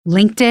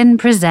LinkedIn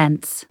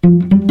presents.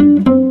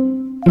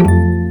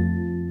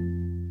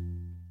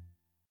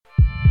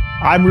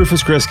 I'm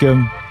Rufus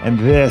Griscom, and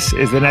this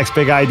is The Next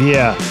Big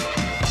Idea.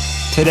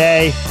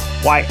 Today,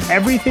 why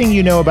everything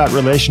you know about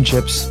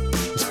relationships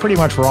is pretty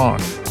much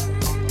wrong.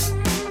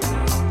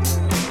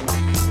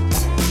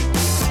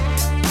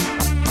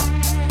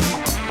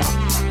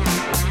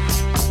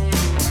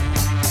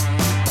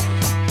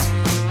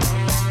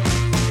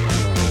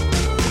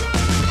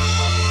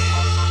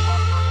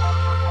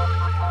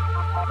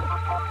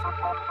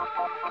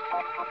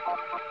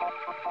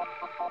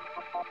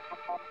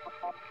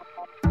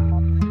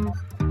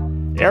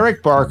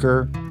 Eric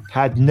Barker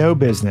had no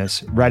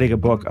business writing a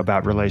book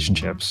about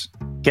relationships.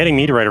 Getting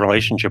me to write a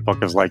relationship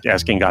book is like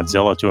asking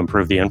Godzilla to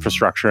improve the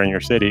infrastructure in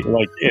your city.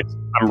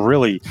 I'm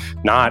really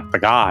not the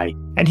guy.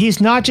 And he's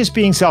not just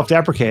being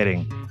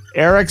self-deprecating.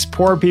 Eric's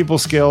poor people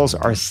skills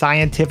are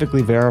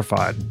scientifically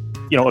verified.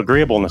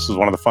 Agreeableness is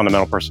one of the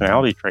fundamental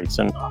personality traits,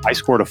 and I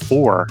scored a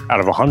 4 out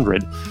of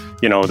 100.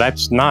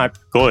 That's not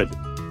good.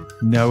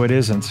 No, it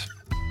isn't.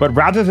 But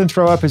rather than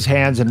throw up his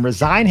hands and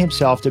resign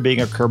himself to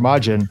being a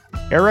curmudgeon,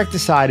 Eric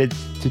decided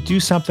to do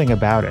something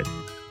about it.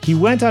 He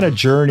went on a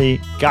journey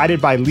guided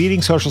by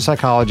leading social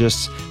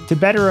psychologists to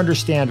better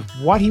understand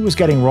what he was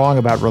getting wrong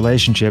about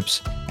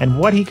relationships and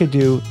what he could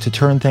do to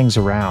turn things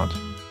around.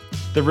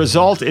 The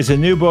result is a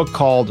new book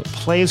called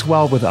Plays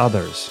Well with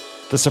Others: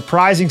 The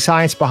Surprising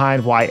Science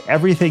Behind Why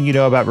Everything You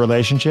Know About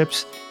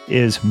Relationships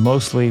is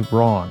Mostly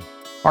Wrong.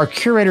 Our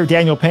curator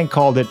Daniel Pink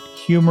called it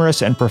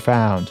humorous and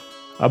profound,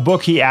 a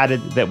book he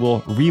added that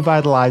will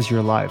revitalize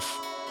your life.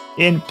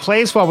 In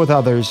Plays Well with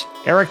Others,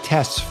 Eric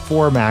tests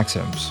 4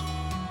 maxims.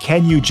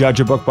 Can you judge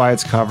a book by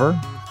its cover?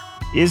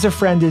 Is a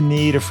friend in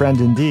need a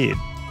friend indeed?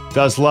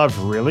 Does love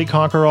really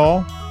conquer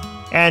all?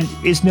 And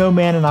is no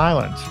man an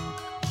island?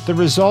 The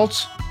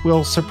results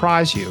will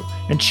surprise you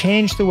and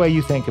change the way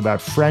you think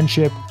about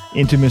friendship,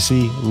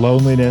 intimacy,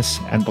 loneliness,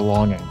 and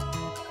belonging.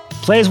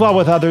 Plays Well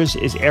with Others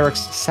is Eric's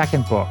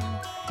second book.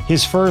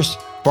 His first,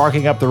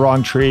 Barking Up the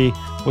Wrong Tree,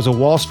 was a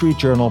Wall Street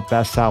Journal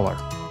bestseller.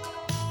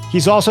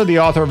 He's also the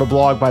author of a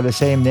blog by the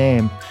same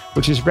name,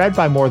 which is read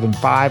by more than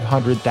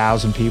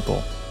 500,000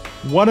 people.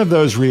 One of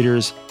those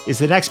readers is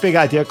the Next Big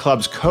Idea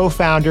Club's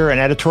co-founder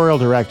and editorial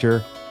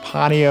director,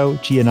 Ponio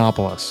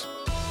Giannopoulos.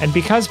 And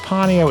because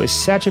Ponio is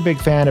such a big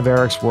fan of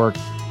Eric's work,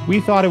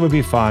 we thought it would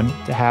be fun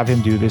to have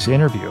him do this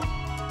interview.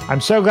 I'm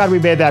so glad we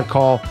made that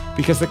call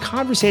because the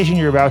conversation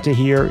you're about to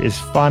hear is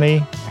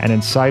funny and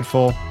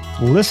insightful.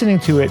 Listening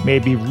to it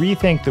made me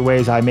rethink the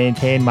ways I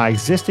maintain my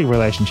existing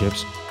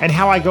relationships and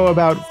how I go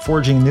about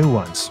forging new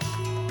ones.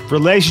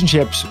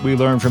 Relationships, we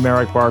learned from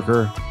Eric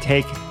Barker,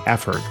 take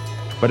effort.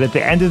 But at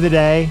the end of the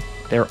day,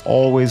 they're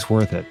always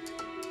worth it.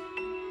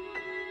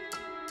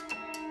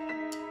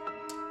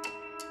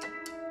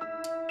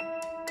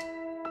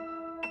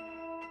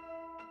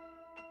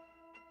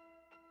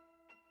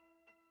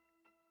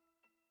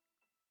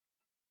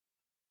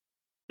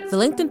 The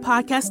LinkedIn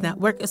Podcast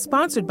Network is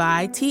sponsored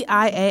by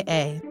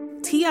TIAA.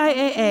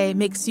 TIAA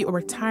makes you a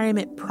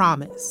retirement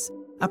promise,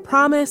 a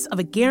promise of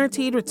a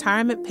guaranteed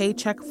retirement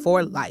paycheck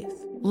for life.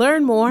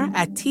 Learn more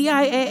at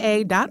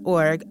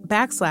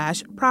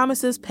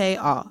TIAA.org/promises pay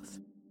off.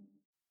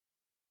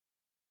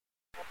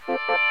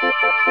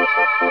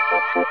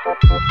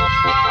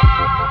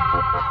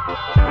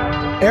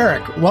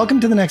 Eric,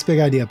 welcome to the Next Big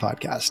Idea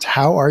podcast.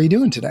 How are you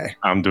doing today?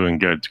 I'm doing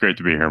good. It's great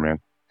to be here,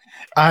 man.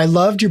 I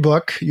loved your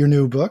book, your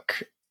new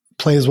book,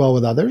 Plays Well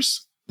with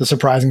Others: The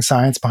Surprising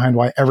Science Behind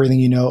Why Everything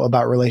You Know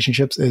About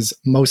Relationships is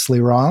Mostly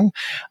Wrong.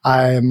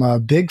 I'm a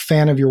big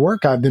fan of your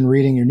work. I've been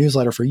reading your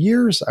newsletter for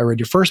years. I read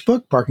your first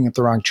book, Barking Up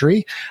the Wrong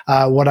Tree.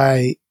 What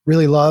I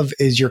really love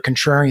is your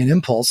contrarian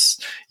impulse.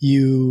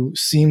 You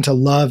seem to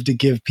love to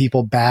give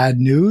people bad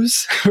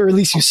news, or at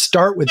least you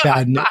start with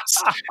bad news.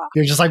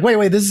 You're just like,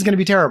 wait, this is going to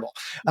be terrible.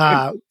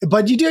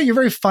 But you're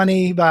very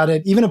funny about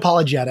it, even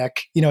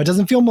apologetic. It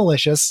doesn't feel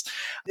malicious.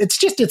 It's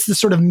the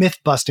sort of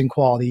myth-busting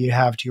quality you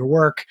have to your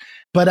work.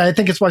 But I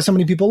think it's why so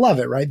many people love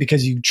it, right?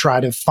 Because you try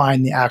to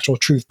find the actual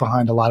truth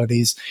behind a lot of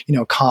these,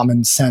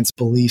 common sense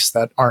beliefs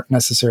that aren't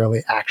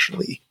necessarily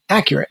actually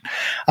accurate.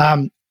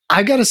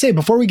 I've got to say,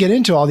 before we get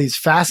into all these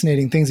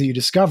fascinating things that you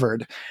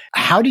discovered,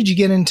 how did you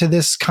get into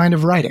this kind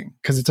of writing?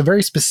 Because it's a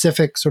very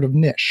specific sort of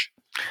niche.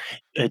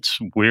 It's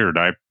weird.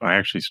 I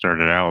actually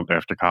started out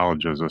after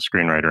college as a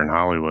screenwriter in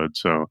Hollywood.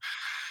 So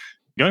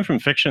going from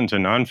fiction to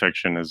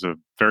nonfiction is a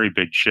very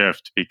big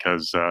shift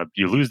because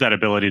you lose that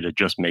ability to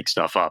just make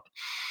stuff up.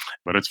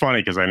 But it's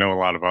funny because I know a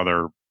lot of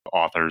other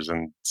authors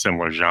in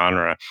similar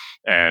genre,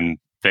 and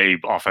they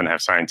often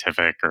have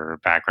scientific or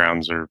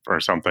backgrounds or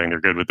something. They're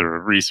good with their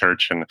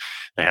research and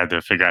they had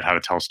to figure out how to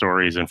tell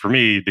stories. And for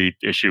me, the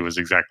issue was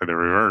exactly the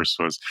reverse.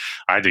 Was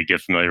I had to get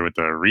familiar with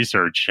the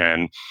research,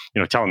 and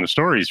telling the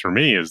stories for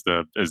me is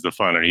the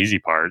fun and easy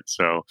part.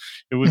 So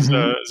it was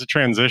a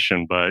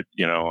transition, but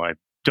I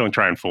don't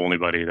try and fool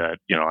anybody that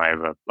I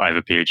have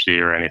a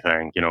PhD or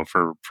anything.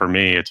 For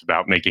me, it's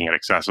about making it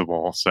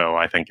accessible. So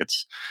I think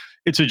it's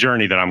a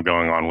journey that I'm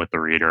going on with the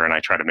reader, and I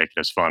try to make it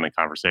as fun and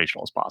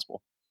conversational as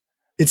possible.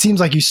 it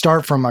seems like you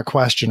start from a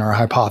question or a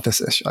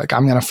hypothesis. Like,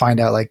 I'm going to find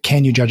out, like,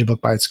 can you judge a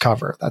book by its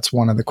cover? That's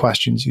one of the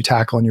questions you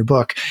tackle in your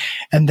book.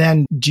 And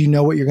then do you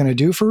know what you're going to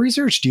do for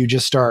research? Do you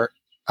just start?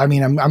 I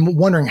mean, I'm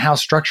wondering how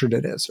structured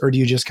it is, or do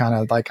you just kind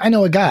of like, I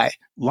know a guy?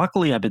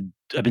 Luckily, I've been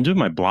doing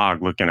my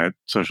blog looking at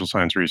social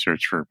science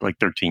research for like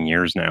 13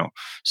 years now.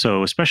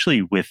 So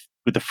especially with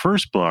the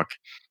first book,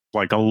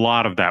 like a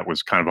lot of that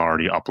was kind of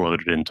already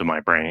uploaded into my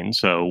brain.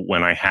 So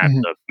when I had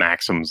the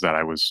maxims that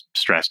I was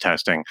stress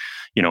testing,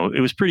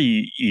 it was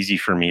pretty easy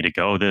for me to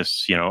go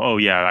oh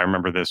yeah, I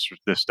remember this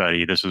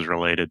study, this is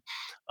related.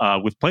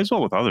 With Plays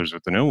Well with Others,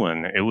 with the new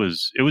one, it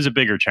was a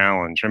bigger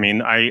challenge. I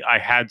mean, I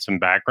had some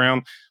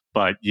background,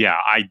 but yeah,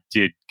 I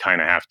did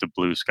kind of have to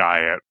blue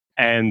sky it.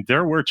 And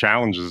there were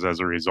challenges as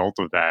a result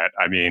of that.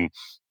 I mean,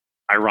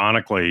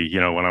 ironically,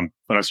 when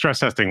I'm stress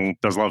testing,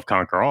 does love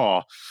conquer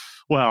all?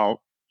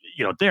 Well,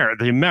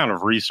 the amount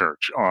of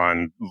research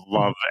on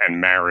love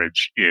and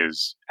marriage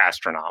is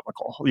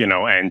astronomical,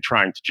 and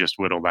trying to just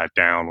whittle that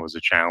down was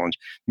a challenge.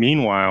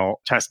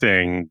 Meanwhile,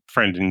 testing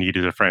friend in need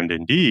is a friend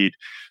indeed.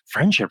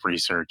 Friendship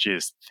research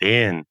is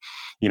thin.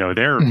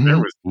 There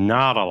was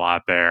not a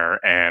lot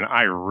there. And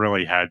I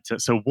really had to.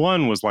 So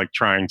one was like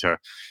trying to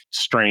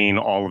strain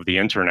all of the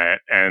internet.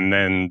 And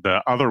then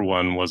the other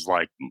one was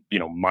like,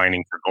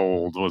 mining for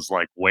gold, was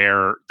like,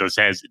 where does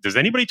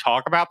anybody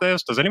talk about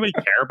this? Does anybody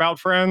care about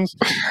friends?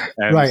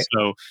 And right.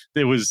 So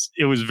it was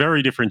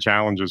very different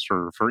challenges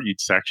for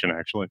each section,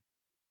 actually.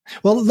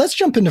 Well, let's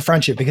jump into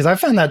friendship, because I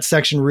found that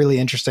section really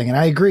interesting. And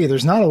I agree,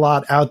 there's not a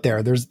lot out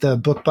there. There's the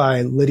book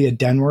by Lydia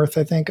Denworth,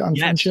 I think, on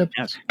friendship.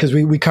 Yes. Because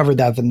we covered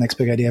that at the Next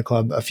Big Idea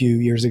Club a few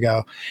years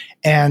ago.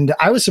 And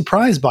I was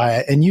surprised by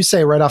it. And you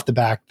say right off the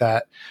back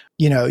that,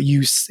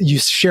 you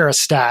share a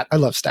stat. I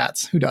love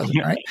stats. Who doesn't,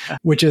 right?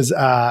 Which is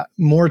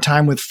more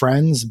time with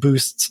friends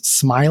boosts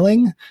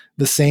smiling,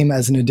 the same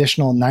as an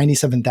additional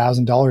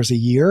 $97,000 a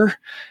year.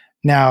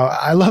 Now,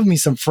 I love me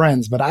some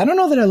friends, but I don't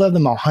know that I love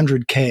them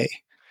 $100K.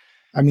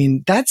 I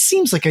mean, that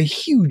seems like a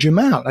huge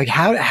amount. Like,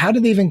 how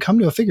did they even come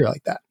to a figure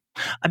like that?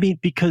 I mean,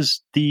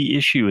 because the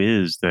issue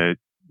is that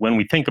when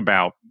we think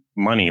about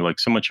money, like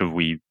so much of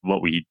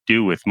what we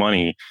do with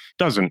money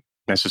doesn't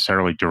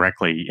necessarily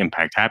directly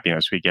impact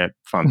happiness. We get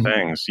fun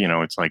things,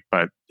 it's like,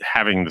 but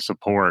having the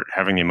support,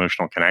 having the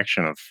emotional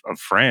connection of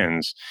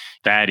friends,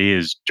 that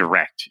is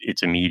direct,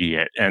 it's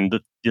immediate. And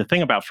the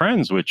thing about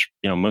friends, which,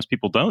 most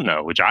people don't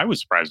know, which I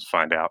was surprised to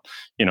find out,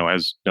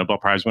 as Nobel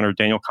Prize winner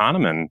Daniel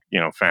Kahneman,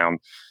 found,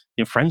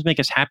 friends make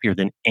us happier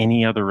than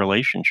any other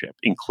relationship,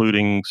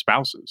 including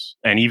spouses.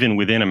 And even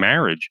within a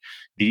marriage,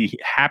 the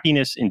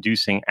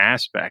happiness-inducing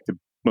aspect, the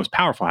most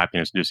powerful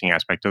happiness-inducing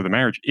aspect of the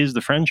marriage is the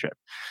friendship.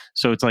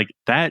 So it's like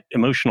that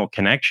emotional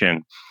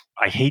connection.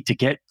 I hate to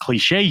get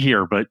cliche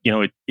here, but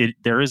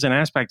there is an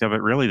aspect of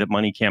it really that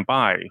money can't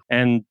buy.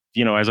 And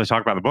as I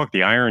talk about the book,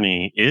 the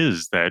irony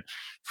is that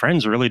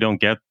friends really don't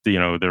get the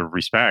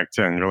respect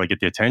and really get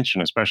the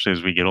attention, especially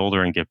as we get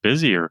older and get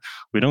busier.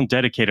 We don't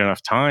dedicate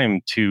enough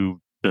time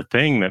to the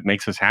thing that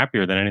makes us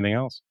happier than anything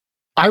else.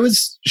 I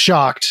was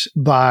shocked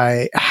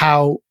by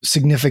how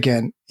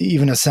significant,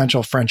 even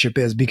essential, friendship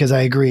is, because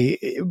I agree,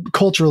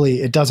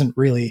 culturally, it doesn't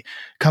really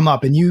come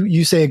up. And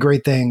you say a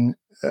great thing.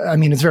 I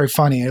mean, it's very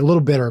funny, a little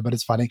bitter, but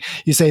it's funny.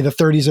 You say the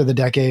 30s are the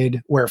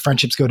decade where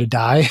friendships go to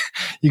die.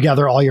 You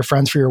gather all your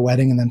friends for your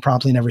wedding and then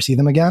promptly never see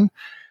them again.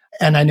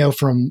 And I know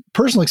from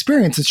personal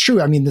experience, it's true.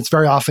 I mean, it's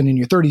very often in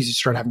your 30s, you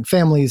start having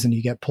families and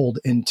you get pulled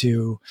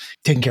into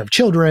taking care of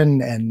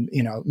children and,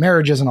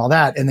 marriages and all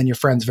that. And then your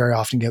friends very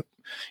often get,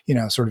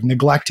 sort of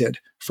neglected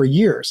for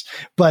years.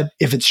 But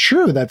if it's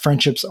true that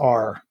friendships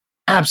are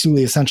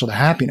absolutely essential to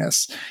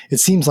happiness,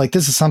 it seems like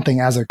this is something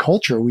as a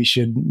culture we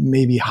should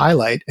maybe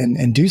highlight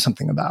and do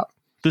something about.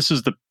 This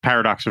is the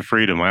paradox of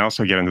freedom. I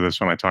also get into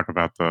this when I talk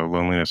about the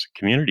loneliness and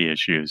community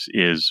issues,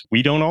 is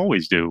we don't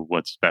always do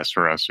what's best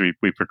for us.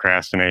 We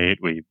procrastinate.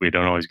 We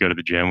don't always go to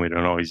the gym. We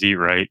don't always eat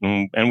right.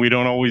 And we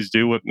don't always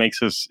do what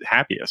makes us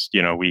happiest.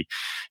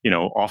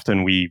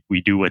 Often we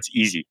do what's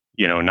easy,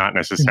 not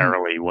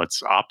necessarily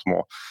what's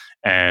optimal.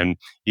 And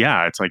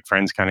yeah, it's like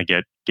friends kind of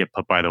get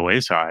put by the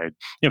wayside.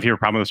 If you have a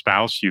problem with a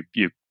spouse, you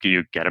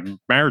get a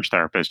marriage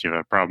therapist. You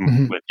have a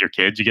problem with your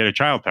kids, you get a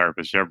child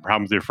therapist. You have a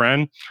problem with your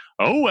friend.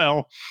 Oh,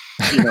 well,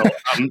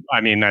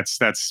 I mean, that's,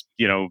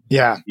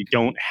 yeah, you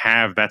don't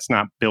have, that's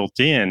not built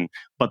in.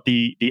 But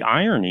the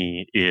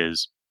irony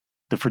is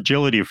the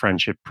fragility of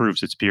friendship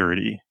proves its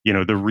purity.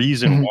 The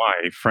reason why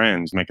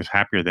friends make us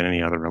happier than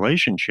any other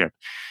relationship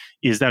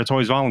is that it's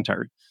always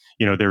voluntary.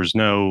 There's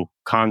no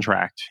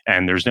contract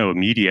and there's no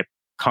immediate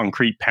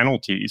concrete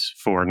penalties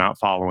for not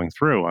following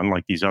through,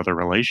 unlike these other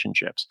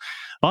relationships.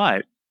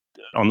 But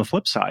on the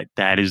flip side,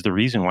 that is the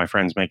reason why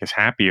friends make us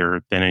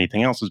happier than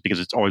anything else, is because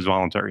it's always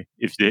voluntary.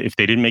 If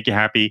they didn't make you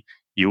happy,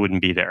 you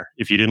wouldn't be there.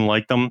 If you didn't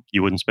like them,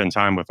 you wouldn't spend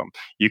time with them.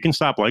 You can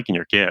stop liking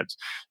your kids.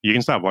 You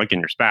can stop liking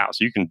your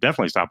spouse. You can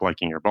definitely stop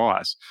liking your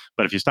boss.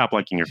 But if you stop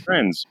liking your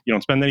friends, you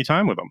don't spend any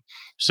time with them.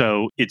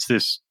 So it's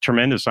this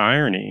tremendous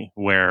irony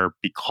where,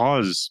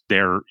 because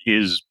there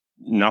is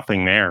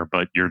nothing there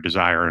but your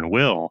desire and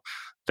will,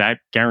 that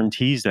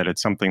guarantees that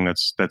it's something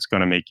that's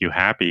going to make you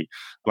happy.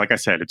 Like I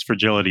said, its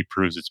fragility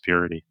proves its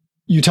purity.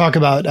 You talk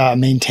about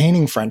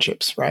maintaining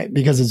friendships, right?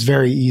 Because it's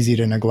very easy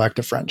to neglect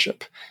a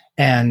friendship.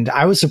 And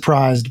I was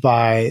surprised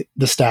by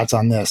the stats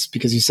on this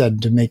because you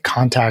said to make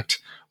contact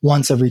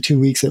once every 2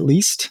 weeks at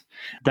least.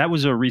 That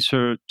was a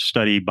research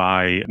study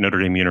by Notre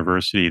Dame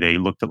University. They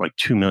looked at like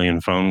 2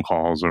 million phone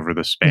calls over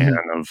the span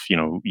of,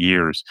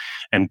 years.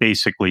 And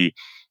basically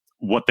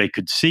what they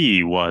could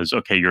see was,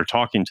 okay, you're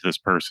talking to this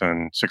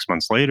person 6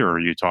 months later, or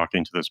you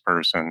talking to this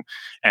person.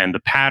 And the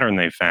pattern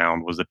they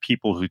found was that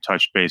people who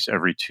touched base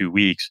every 2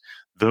 weeks,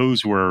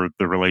 those were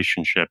the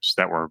relationships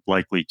that were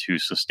likely to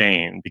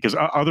sustain. Because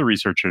other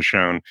research has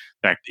shown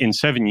that in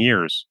 7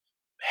 years,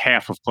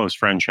 half of close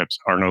friendships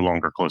are no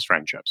longer close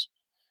friendships.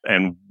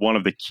 And one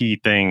of the key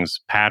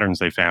patterns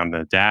they found in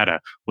the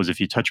data was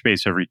if you touch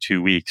base every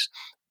 2 weeks,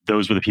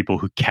 those were the people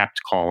who kept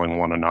calling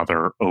one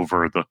another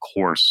over the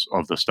course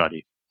of the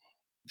study.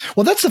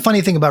 Well, that's the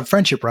funny thing about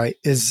friendship, right?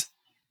 Is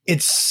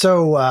it's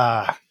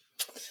so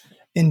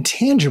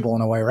intangible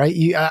in a way, right?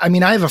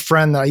 I have a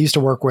friend that I used to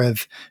work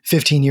with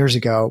 15 years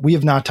ago. We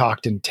have not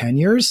talked in 10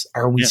 years.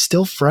 Are we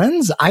still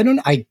friends?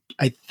 I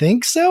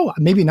think so.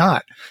 Maybe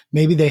not.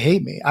 Maybe they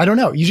hate me. I don't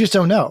know. You just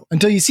don't know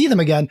until you see them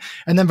again.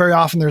 And then very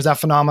often there's that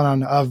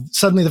phenomenon of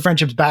suddenly the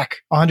friendship's back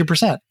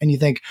 100%. And you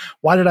think,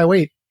 why did I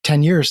wait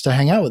 10 years to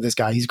hang out with this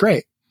guy? He's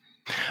great.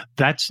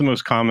 That's the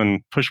most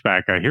common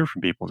pushback I hear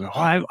from people.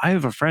 I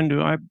have a friend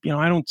who I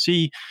don't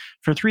see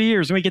for 3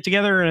 years, and we get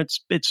together, and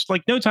it's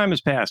like no time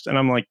has passed. And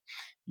I'm like,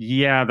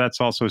 yeah,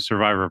 that's also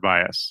survivor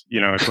bias.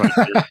 It's like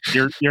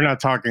you're not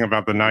talking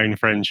about the 9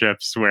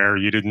 friendships where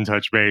you didn't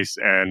touch base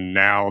and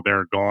now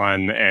they're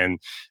gone. And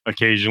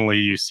occasionally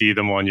you see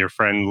them on your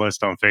friend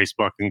list on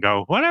Facebook and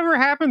go, whatever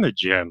happened to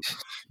Jim?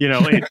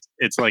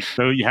 It's like,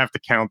 so you have to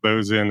count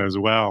those in as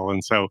well.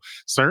 And so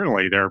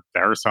certainly there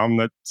are some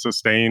that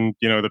sustain,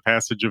 the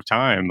passage of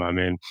time. I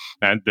mean,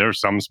 and there are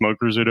some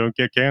smokers who don't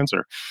get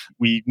cancer.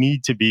 We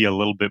need to be a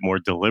little bit more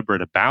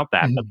deliberate about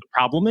that. But the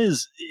problem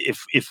is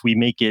if we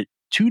make it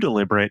too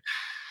deliberate,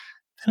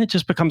 then it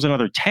just becomes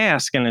another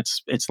task, and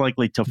it's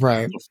likely to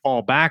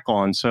fall back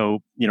on. So,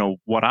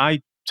 what I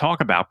talk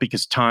about,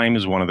 because time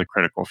is one of the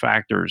critical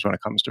factors when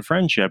it comes to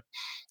friendship,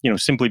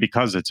 simply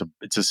because it's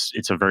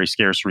a very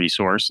scarce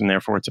resource, and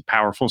therefore it's a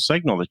powerful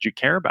signal that you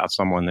care about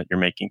someone, that you're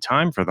making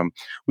time for them.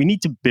 We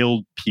need to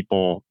build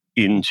people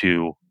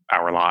into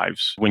our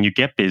lives. When you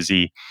get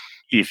busy,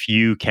 if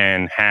you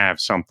can have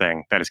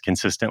something that is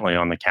consistently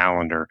on the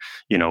calendar,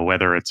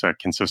 whether it's a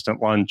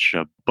consistent lunch,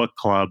 a book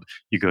club,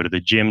 you go to the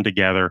gym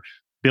together,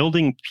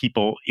 building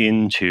people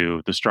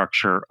into the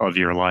structure of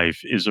your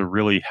life is a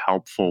really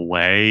helpful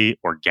way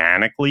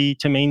organically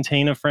to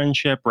maintain a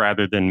friendship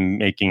rather than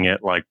making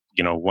it like,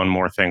 one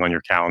more thing on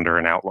your calendar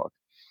and Outlook.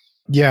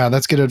 Yeah,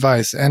 that's good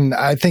advice. And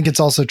I think it's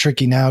also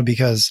tricky now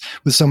because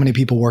with so many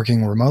people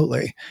working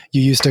remotely,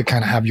 you used to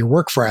kind of have your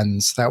work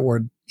friends that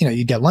would,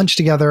 you'd get lunch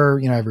together,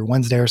 every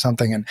Wednesday or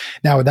something. And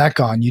now with that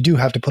gone, you do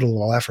have to put a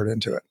little effort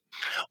into it.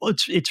 Well,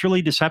 it's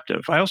really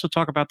deceptive. I also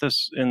talk about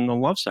this in the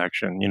love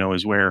section,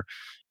 is where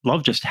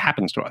love just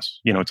happens to us.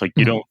 It's like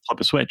you don't flip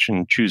a switch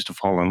and choose to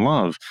fall in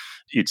love.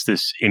 It's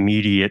this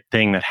immediate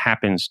thing that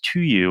happens to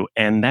you.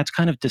 And that's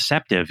kind of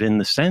deceptive in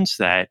the sense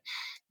that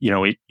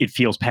it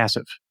feels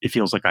passive. It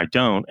feels like I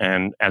don't.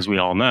 And as we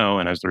all know,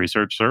 and as the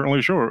research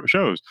certainly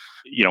shows,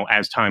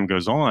 as time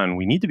goes on,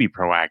 we need to be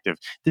proactive.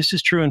 This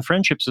is true in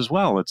friendships as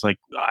well. It's like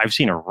I've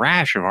seen a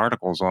rash of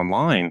articles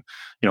online,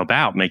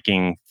 about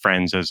making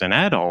friends as an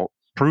adult,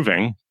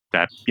 proving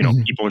that,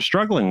 people are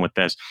struggling with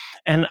this.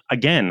 And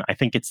again, I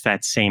think it's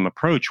that same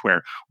approach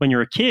where when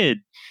you're a kid,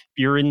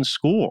 you're in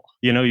school,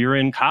 you're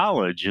in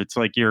college. It's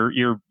like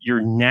you're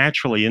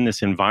naturally in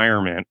this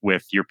environment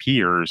with your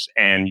peers,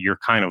 and you're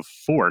kind of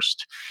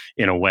forced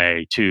in a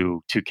way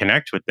to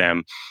connect with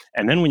them.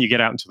 And then when you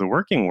get out into the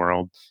working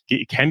world,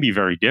 it can be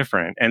very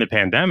different. And the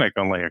pandemic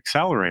only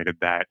accelerated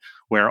that,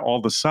 where all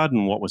of a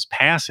sudden what was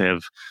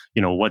passive,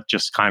 what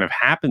just kind of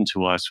happened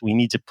to us, we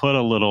need to put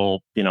a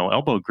little,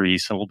 elbow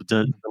grease, a little bit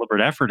of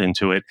deliberate effort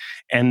into it.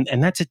 And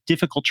that's a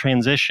difficult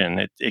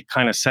transition. It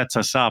kind of sets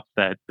us up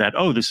that,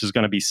 oh, this is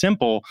going to be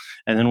simple.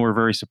 And then we're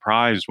very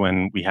surprised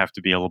when we have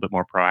to be a little bit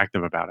more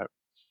proactive about it.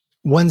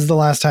 When's the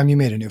last time you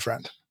made a new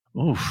friend?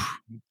 Oh,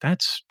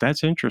 that's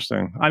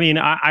interesting. I mean,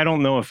 I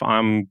don't know if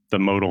I'm the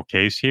modal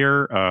case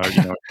here,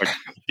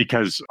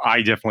 because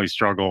I definitely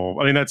struggle.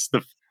 I mean, that's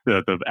the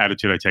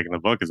attitude I take in the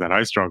book, is that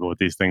I struggle with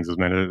these things as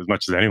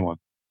much as anyone.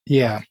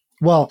 Yeah.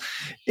 Well,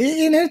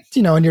 in it,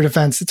 in your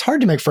defense, it's hard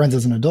to make friends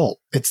as an adult.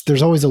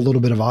 There's always a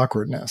little bit of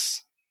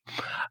awkwardness.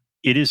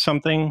 It is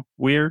something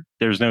weird.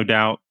 There's no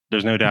doubt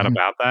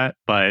about that.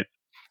 But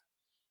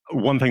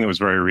one thing that was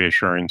very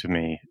reassuring to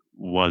me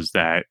was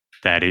that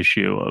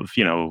issue of,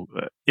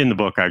 in the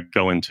book, I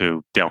go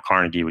into Dale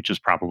Carnegie, which is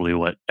probably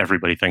what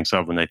everybody thinks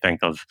of when they think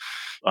of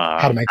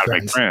how to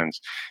make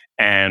friends.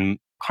 And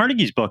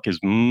Carnegie's book is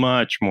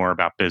much more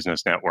about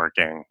business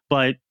networking,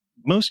 but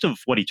most of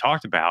what he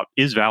talked about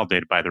is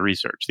validated by the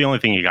research. The only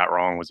thing he got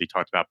wrong was he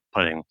talked about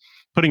putting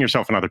putting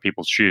yourself in other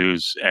people's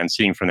shoes and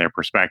seeing from their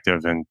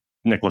perspective. And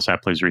Nicholas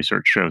Epley's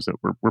research shows that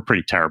we're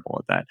pretty terrible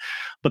at that.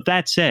 But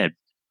that said,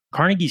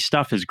 Carnegie's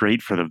stuff is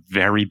great for the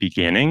very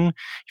beginning,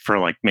 for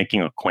like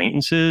making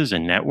acquaintances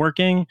and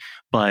networking.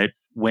 But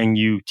when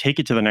you take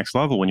it to the next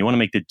level, when you want to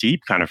make the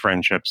deep kind of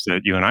friendships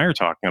that you and I are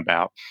talking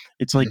about,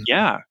 it's like,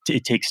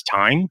 it takes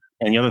time.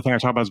 And the other thing I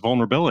talk about is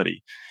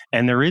vulnerability.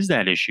 And there is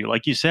that issue.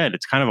 Like you said,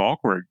 it's kind of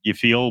awkward. You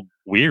feel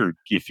weird.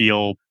 You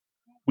feel,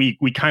 we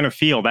kind of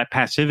feel that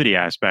passivity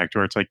aspect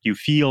where it's like, you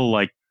feel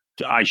like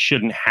I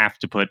shouldn't have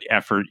to put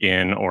effort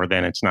in, or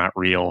then it's not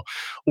real,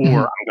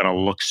 or I'm going to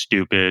look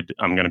stupid.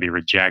 I'm going to be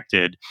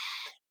rejected.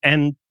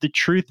 And the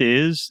truth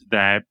is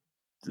that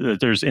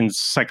there's, in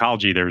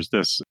psychology, there's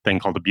this thing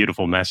called the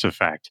beautiful mess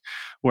effect,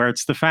 where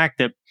it's the fact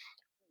that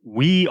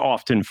we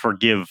often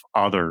forgive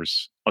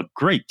others a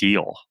great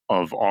deal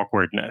of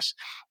awkwardness,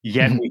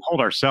 yet we hold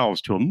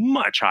ourselves to a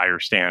much higher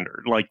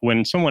standard. Like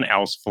when someone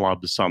else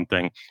flubs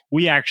something,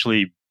 we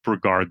actually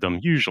regard them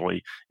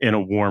usually in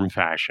a warm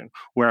fashion.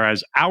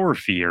 Whereas our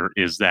fear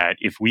is that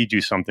if we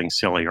do something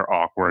silly or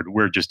awkward,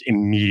 we're just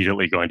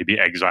immediately going to be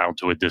exiled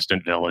to a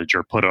distant village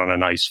or put on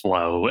an ice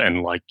floe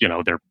and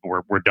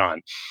we're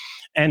done.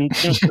 And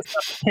that's not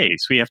the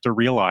case. We have to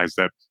realize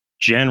that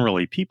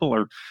generally people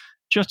are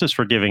just as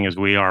forgiving as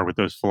we are with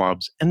those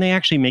flubs, and they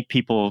actually make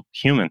people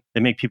human.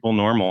 They make people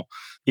normal.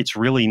 It's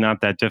really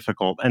not that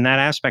difficult. And that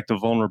aspect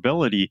of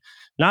vulnerability,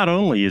 not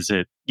only is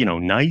it,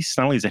 nice,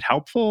 not only is it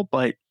helpful,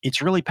 but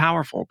it's really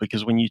powerful,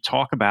 because when you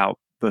talk about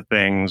the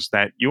things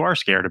that you are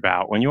scared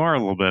about, when you are a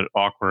little bit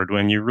awkward,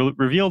 when you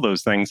reveal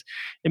those things,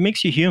 it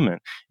makes you human.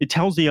 It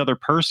tells the other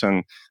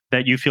person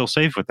that you feel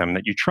safe with them,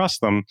 that you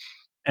trust them.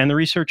 And the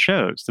research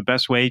shows the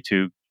best way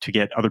to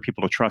get other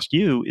people to trust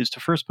you is to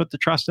first put the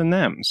trust in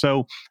them.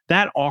 So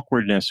that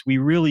awkwardness, we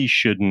really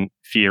shouldn't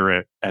fear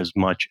it as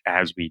much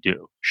as we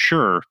do.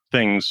 Sure,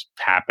 things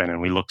happen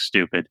and we look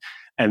stupid,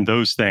 and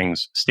those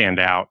things stand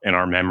out in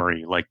our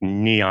memory like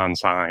neon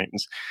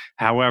signs.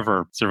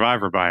 However,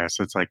 survivor bias,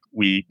 it's like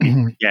we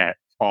forget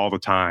all the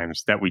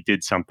times that we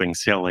did something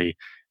silly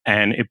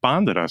and it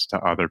bonded us to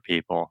other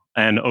people.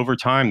 And over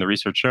time, the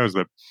research shows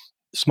that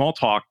small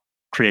talk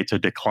creates a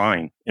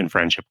decline in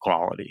friendship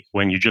quality.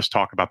 When you just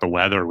talk about the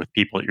weather with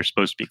people that you're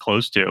supposed to be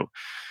close to,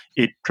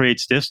 it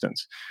creates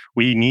distance.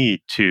 We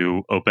need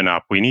to open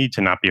up. We need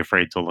to not be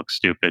afraid to look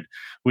stupid.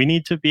 We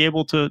need to be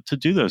able to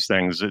do those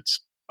things.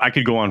 I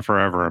could go on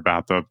forever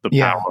about the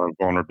power of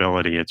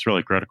vulnerability. It's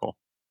really critical.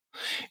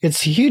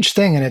 It's a huge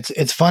thing. And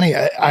it's funny.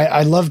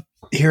 I love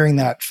hearing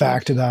that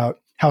fact about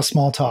how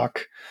small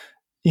talk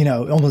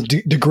almost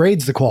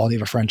degrades the quality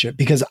of a friendship,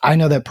 because I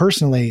know that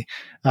personally,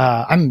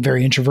 I'm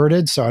very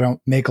introverted, so I don't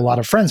make a lot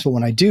of friends, but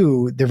when I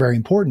do, they're very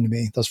important to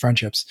me, those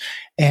friendships.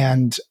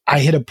 And I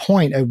hit a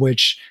point at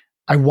which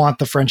I want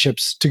the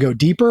friendships to go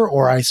deeper,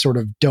 or I sort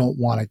of don't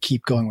want to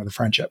keep going with a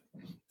friendship.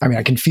 I mean,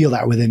 I can feel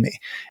that within me.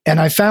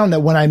 And I found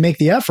that when I make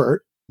the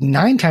effort,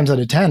 9 times out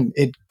of 10,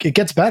 it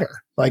gets better.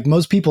 Like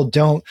most people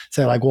don't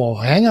say like, well,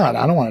 hang on,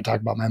 I don't want to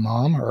talk about my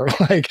mom or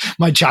like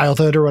my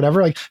childhood or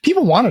whatever. Like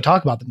people want to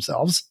talk about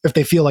themselves if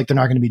they feel like they're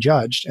not going to be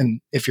judged.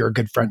 And if you're a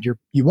good friend,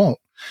 you won't.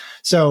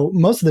 So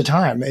most of the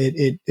time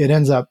it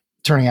ends up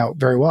turning out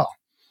very well.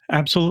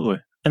 Absolutely.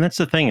 And that's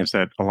the thing, is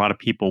that a lot of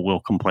people will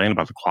complain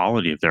about the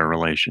quality of their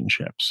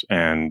relationships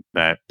and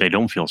that they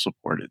don't feel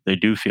supported. They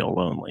do feel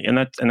lonely. And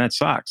that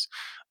sucks.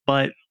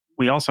 But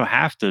we also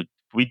have to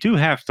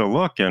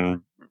look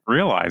and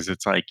realize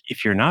it's like,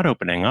 if you're not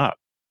opening up,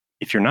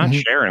 if you're not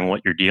sharing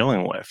what you're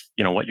dealing with,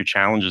 what your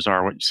challenges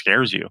are, what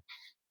scares you,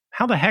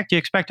 how the heck do you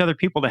expect other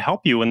people to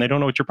help you when they don't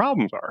know what your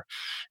problems are?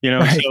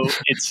 Right. So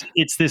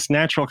it's this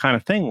natural kind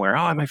of thing where,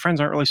 my friends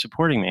aren't really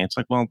supporting me. It's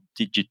like, well,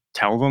 did you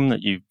tell them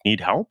that you need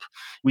help?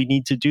 We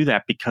need to do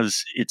that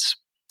because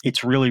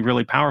it's really,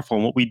 really powerful.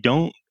 And what we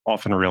don't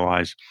often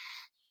realize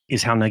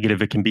is how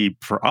negative it can be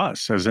for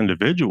us as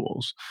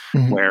individuals,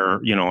 where,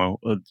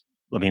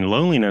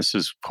 loneliness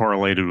is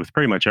correlated with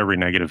pretty much every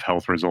negative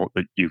health result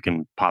that you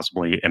can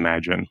possibly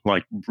imagine.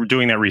 Like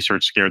doing that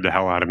research scared the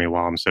hell out of me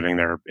while I'm sitting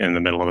there in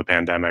the middle of the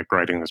pandemic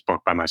writing this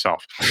book by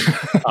myself.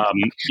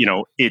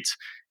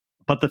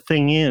 But the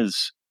thing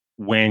is,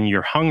 when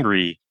you're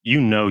hungry,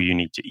 you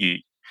need to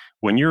eat.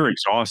 When you're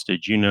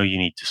exhausted, you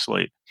need to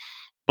sleep.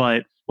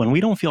 But when we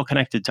don't feel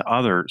connected to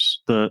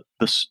others,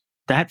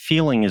 that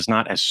feeling is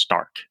not as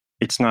stark.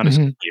 It's not as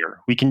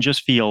clear. We can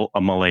just feel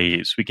a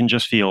malaise. We can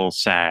just feel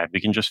sad.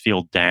 We can just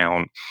feel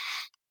down.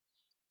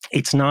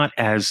 It's not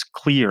as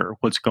clear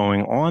what's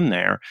going on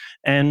there.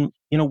 And,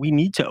 we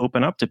need to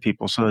open up to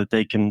people so that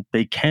they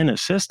can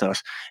assist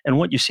us. And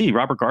what you see,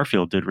 Robert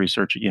Garfield did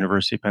research at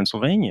University of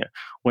Pennsylvania,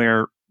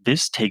 where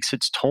this takes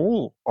its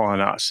toll on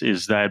us,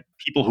 is that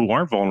people who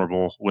aren't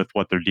vulnerable with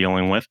what they're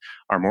dealing with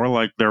are more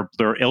like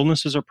their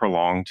illnesses are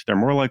prolonged. They're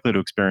more likely to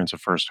experience a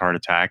first heart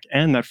attack,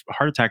 and that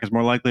heart attack is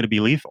more likely to be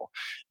lethal.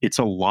 It's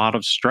a lot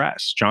of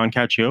stress. John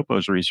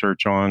Cacioppo's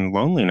research on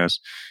loneliness,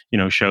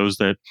 shows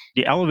that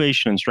the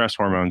elevation in stress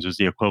hormones is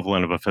the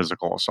equivalent of a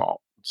physical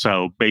assault.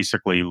 So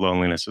basically,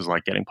 loneliness is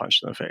like getting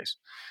punched in the face.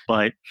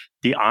 But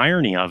the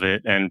irony of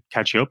it, and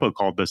Cacioppo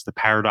called this the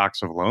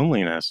paradox of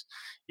loneliness,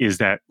 is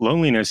that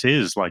loneliness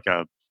is like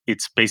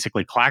it's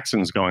basically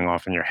klaxons going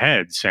off in your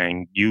head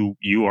saying you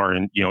are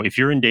in, if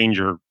you're in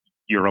danger,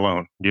 you're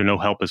alone. No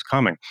help is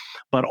coming.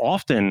 But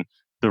often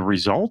the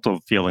result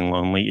of feeling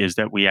lonely is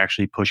that we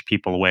actually push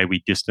people away.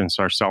 We distance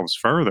ourselves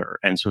further.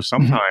 And so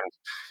sometimes,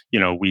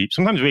 we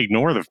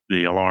ignore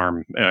the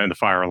alarm and the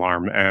fire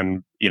alarm,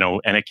 and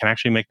it can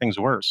actually make things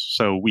worse.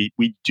 So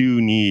we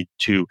do need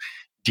to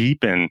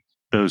deepen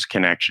those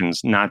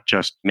connections, not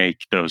just make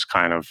those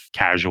kind of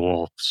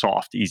casual,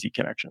 soft, easy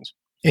connections.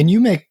 And you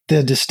make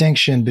the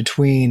distinction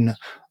between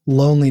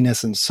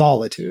loneliness and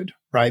solitude,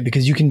 right?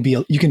 Because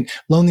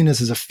loneliness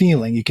is a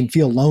feeling. You can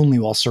feel lonely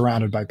while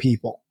surrounded by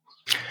people.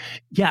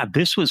 Yeah,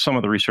 this was some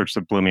of the research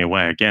that blew me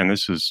away. Again,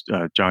 this is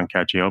John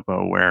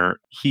Cacioppo, where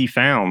he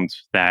found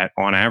that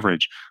on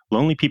average,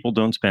 lonely people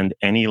don't spend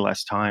any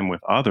less time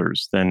with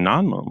others than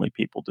non-lonely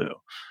people do,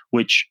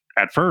 which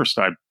at first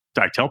I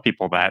tell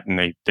people that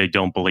and they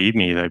don't believe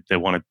me. They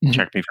want to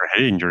check me for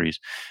head injuries.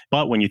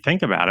 But when you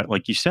think about it,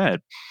 like you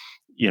said,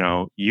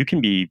 you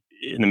can be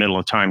in the middle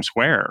of Times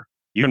Square.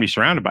 You're going to be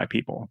surrounded by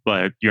people,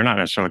 but you're not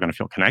necessarily going to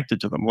feel connected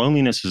to them.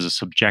 Loneliness is a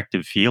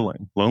subjective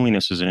feeling.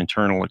 Loneliness is an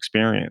internal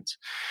experience.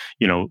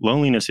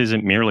 Loneliness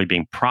isn't merely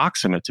being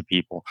proximate to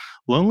people.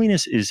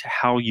 Loneliness is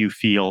how you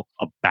feel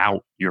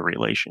about your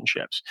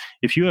relationships.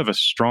 If you have a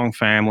strong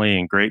family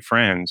and great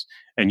friends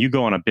and you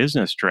go on a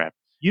business trip,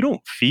 you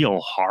don't feel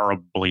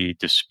horribly,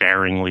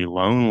 despairingly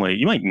lonely.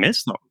 You might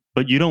miss them,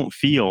 but you don't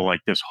feel like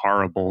this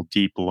horrible,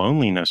 deep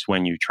loneliness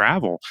when you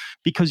travel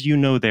because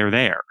they're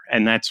there.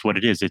 And that's what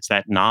it is. It's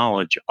that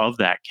knowledge of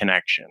that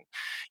connection.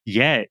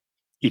 Yet,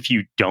 if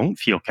you don't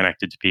feel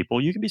connected to people,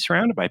 you can be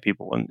surrounded by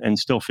people and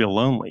still feel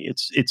lonely.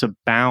 It's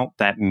about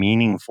that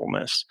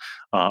meaningfulness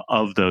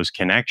of those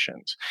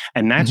connections.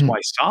 And that's why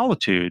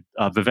solitude,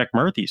 Vivek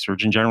Murthy,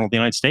 Surgeon General of the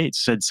United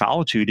States, said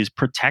solitude is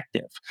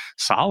protective.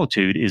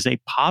 Solitude is a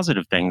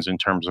positive thing in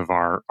terms of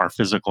our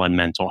physical and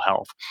mental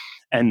health.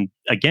 And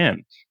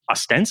again,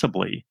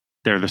 ostensibly,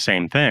 they're the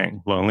same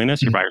thing.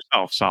 Loneliness, you're by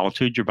yourself.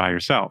 Solitude, you're by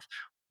yourself.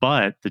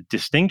 But the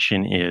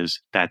distinction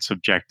is that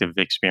subjective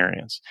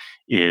experience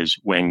is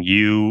when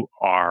you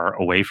are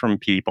away from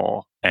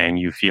people and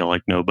you feel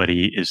like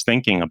nobody is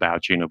thinking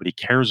about you, nobody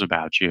cares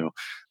about you,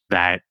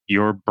 that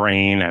your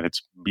brain at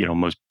its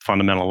most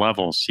fundamental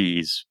level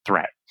sees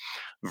threat.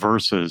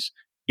 Versus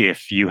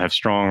if you have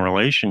strong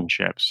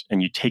relationships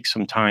and you take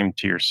some time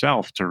to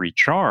yourself to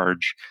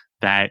recharge,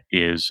 that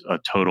is a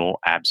total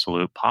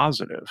absolute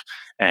positive.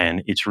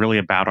 And it's really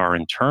about our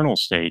internal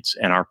states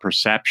and our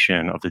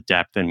perception of the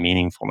depth and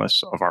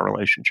meaningfulness of our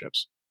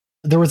relationships.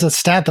 There was a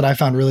stat that I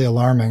found really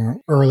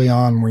alarming early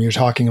on when you're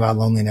talking about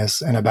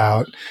loneliness and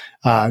about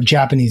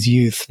Japanese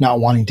youth not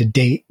wanting to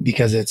date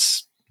because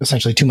it's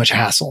essentially too much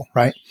hassle,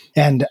 right?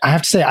 And I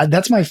have to say,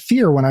 that's my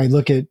fear when I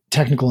look at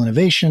technical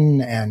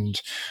innovation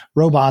and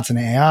robots and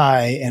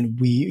AI, and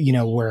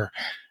where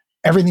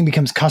everything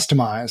becomes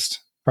customized,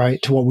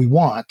 right, to what we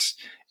want.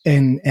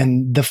 And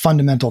the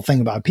fundamental thing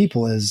about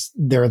people is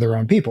they're their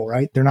own people,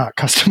 right? They're not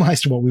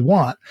customized to what we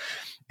want.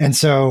 And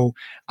so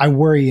I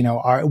worry,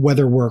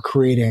 whether we're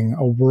creating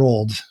a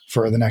world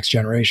for the next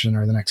generation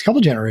or the next couple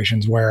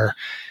generations where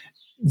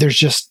there's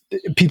just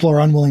people are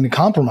unwilling to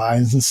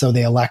compromise, and so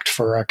they elect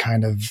for a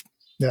kind of,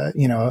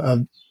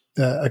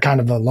 a kind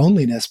of a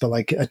loneliness, but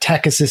like a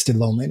tech-assisted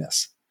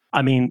loneliness.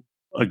 I mean,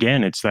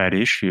 again, it's that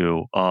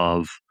issue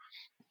of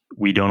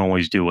we don't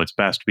always do what's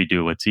best; we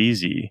do what's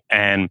easy,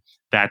 and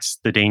that's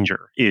the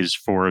danger. Is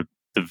for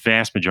the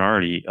vast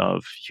majority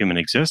of human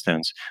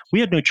existence, we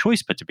had no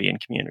choice but to be in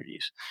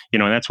communities.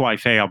 And that's why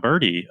Faye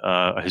Alberti,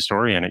 a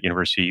historian at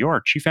University of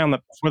York, she found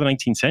that before the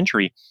 19th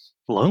century,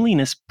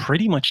 loneliness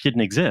pretty much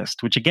didn't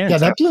exist, which again... Yeah,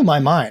 that blew my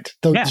mind.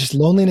 Just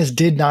loneliness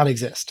did not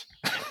exist.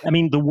 I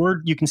mean,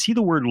 you can see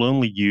the word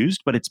lonely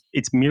used, but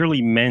it's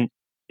merely meant,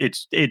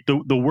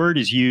 the word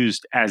is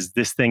used as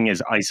this thing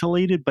is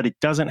isolated, but it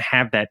doesn't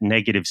have that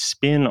negative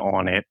spin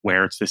on it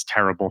where it's this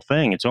terrible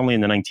thing. It's only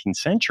in the 19th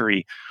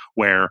century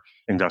where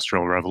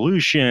Industrial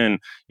Revolution,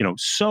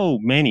 so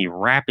many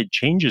rapid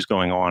changes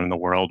going on in the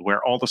world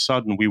where all of a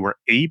sudden we were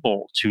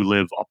able to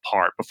live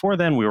apart. Before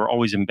then, we were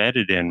always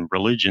embedded in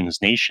religions,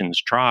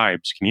 nations,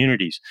 tribes,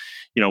 communities,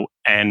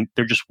 and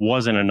there just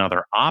wasn't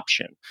another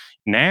option.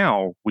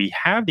 Now we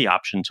have the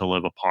option to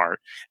live apart.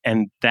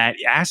 And that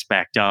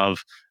aspect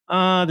of,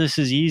 this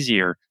is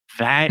easier,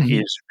 that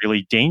is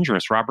really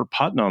dangerous. Robert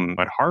Putnam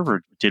at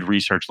Harvard did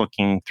research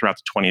looking throughout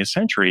the 20th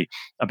century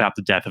about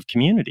the death of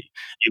community.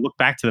 You look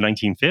back to the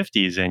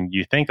 1950s and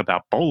you think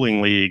about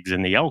bowling leagues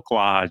and the Elk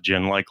Lodge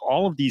and like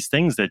all of these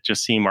things that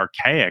just seem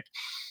archaic.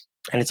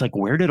 And it's like,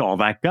 where did all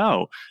that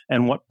go?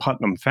 And what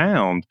Putnam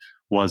found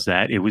was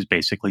that it was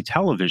basically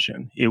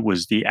television. It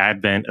was the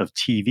advent of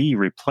TV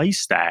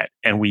replaced that.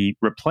 And we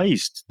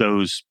replaced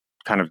those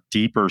kind of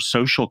deeper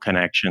social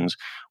connections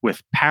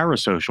with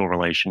parasocial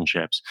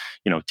relationships,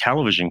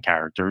 television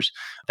characters.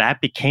 That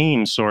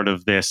became sort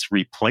of this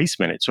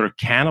replacement. It sort of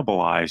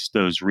cannibalized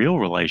those real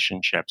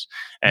relationships.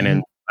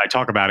 And I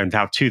talk about in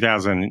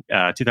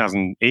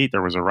 2008,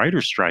 there was a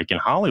writer's strike in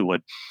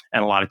Hollywood,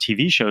 and a lot of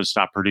TV shows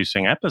stopped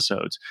producing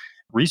episodes.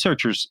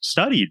 Researchers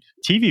studied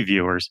TV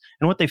viewers,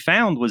 and what they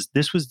found was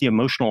this was the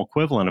emotional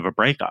equivalent of a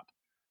breakup.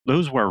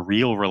 Those were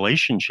real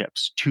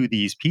relationships to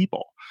these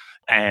people,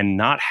 and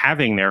not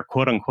having their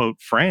quote unquote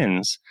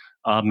friends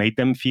made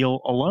them feel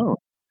alone.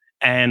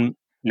 And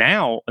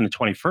now in the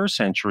 21st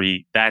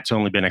century, that's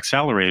only been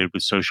accelerated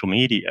with social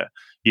media,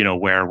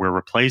 where we're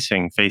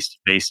replacing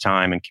face-to-face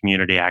time and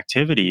community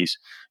activities,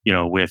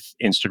 with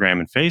Instagram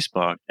and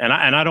Facebook. And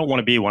I don't want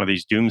to be one of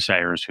these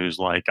doomsayers who's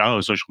like,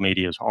 oh, social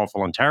media is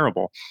awful and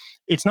terrible.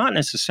 It's not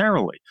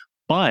necessarily,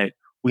 but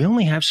we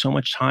only have so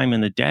much time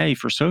in the day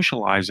for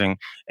socializing.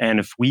 And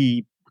if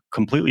we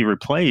completely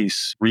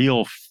replace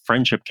real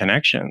friendship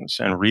connections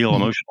and real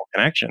emotional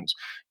connections,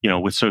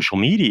 with social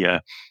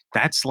media,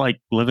 that's like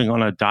living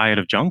on a diet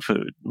of junk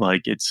food.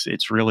 Like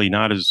it's really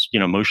not as,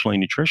 emotionally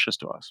nutritious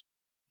to us.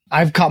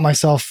 I've caught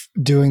myself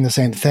doing the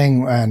same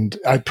thing, and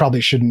I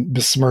probably shouldn't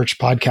besmirch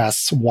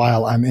podcasts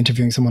while I'm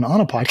interviewing someone on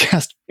a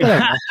podcast.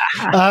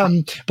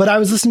 But I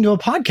was listening to a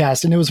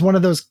podcast, and it was one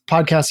of those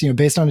podcasts,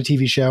 based on a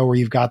TV show where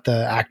you've got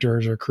the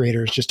actors or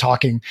creators just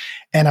talking.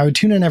 And I would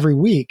tune in every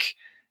week.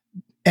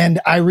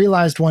 And I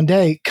realized one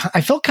day,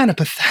 I felt kind of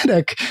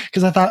pathetic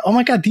because I thought, oh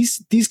my God,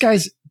 these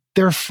guys,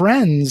 they're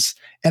friends,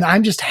 and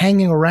I'm just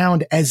hanging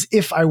around as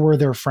if I were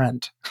their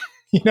friend.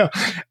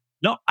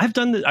 No, I've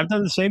done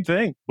the same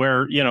thing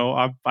where,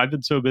 I've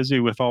been so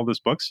busy with all this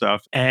book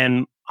stuff,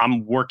 and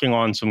I'm working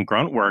on some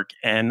grunt work,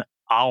 and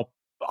I'll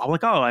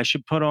like, oh, I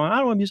should put on, I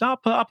don't know, music. I'll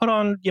put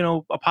on,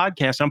 a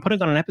podcast. I'm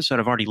putting on an episode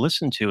I've already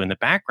listened to in the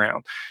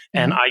background.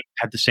 And I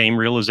had the same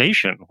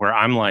realization where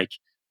I'm like,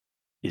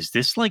 is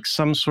this like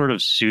some sort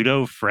of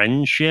pseudo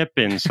friendship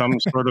in some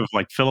sort of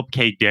like Philip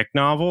K. Dick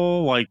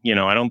novel? Like,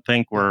 I don't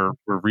think we're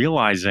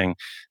realizing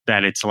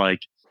that it's like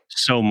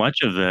so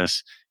much of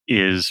this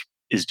is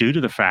due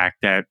to the fact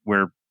that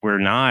we're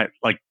not,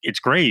 like, it's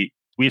great.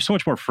 We have so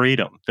much more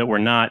freedom that we're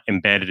not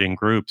embedded in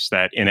groups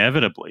that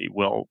inevitably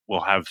will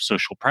have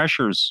social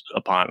pressures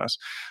upon us.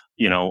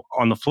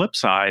 On the flip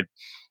side,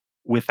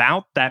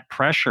 without that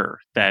pressure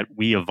that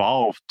we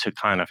evolved to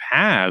kind of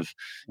have,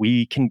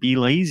 we can be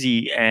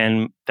lazy,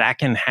 and that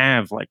can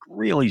have like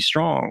really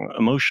strong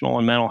emotional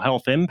and mental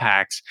health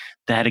impacts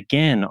that,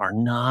 again, are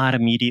not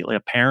immediately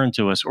apparent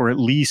to us, or at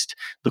least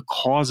the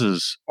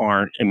causes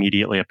aren't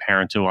immediately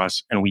apparent to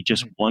us. And we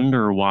just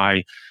wonder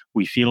why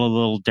we feel a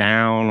little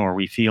down, or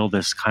we feel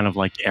this kind of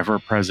like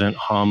ever-present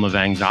hum of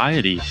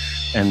anxiety.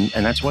 And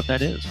that's what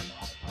that is.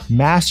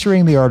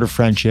 Mastering the art of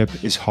friendship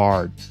is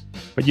hard.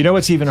 But you know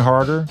what's even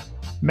harder?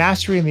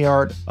 Mastering the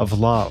art of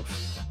love.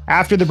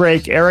 After the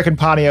break, Eric and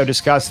Ponio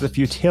discuss the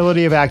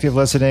futility of active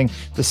listening,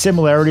 the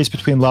similarities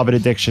between love and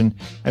addiction,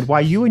 and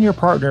why you and your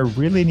partner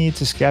really need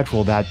to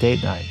schedule that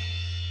date night.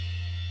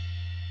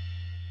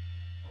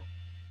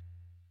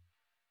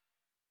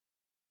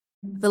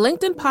 The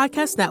LinkedIn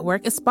Podcast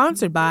Network is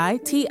sponsored by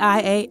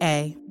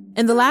TIAA.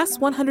 In the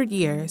last 100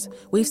 years,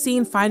 we've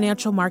seen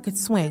financial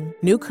markets swing,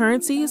 new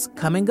currencies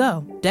come and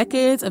go,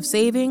 decades of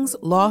savings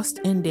lost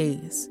in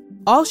days,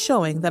 all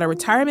showing that a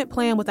retirement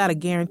plan without a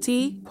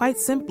guarantee, quite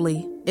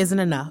simply, isn't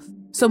enough.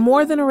 So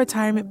more than a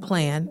retirement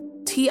plan,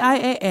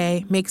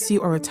 TIAA makes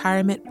you a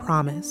retirement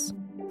promise.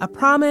 A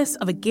promise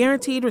of a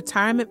guaranteed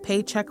retirement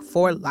paycheck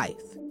for life.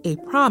 A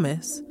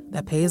promise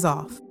that pays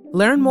off.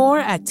 Learn more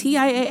at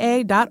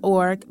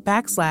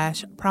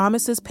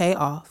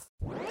TIAA.org/promisespayoff.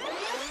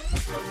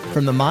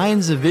 From the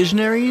minds of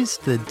visionaries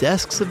to the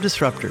desks of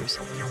disruptors,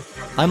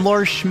 I'm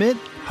Lars Schmidt,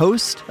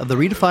 host of the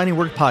Redefining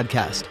Work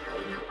podcast.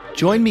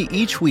 Join me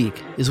each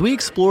week as we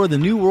explore the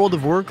new world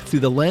of work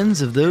through the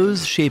lens of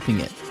those shaping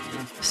it.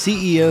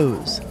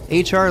 CEOs,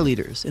 HR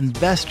leaders,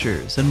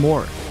 investors, and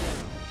more.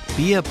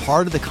 Be a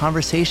part of the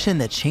conversation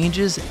that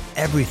changes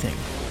everything.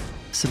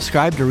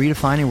 Subscribe to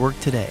Redefining Work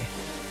today.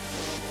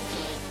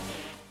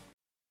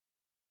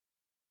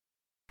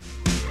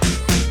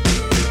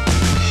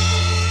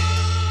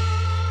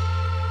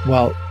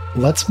 Well,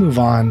 let's move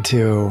on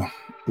to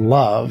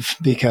love,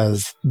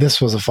 because this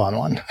was a fun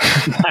one.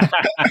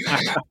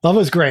 Love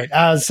was great.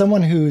 As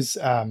someone who's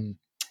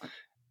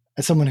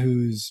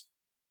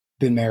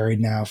been married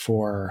now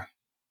for,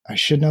 I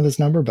should know this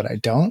number, but I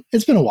don't.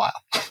 It's been a while.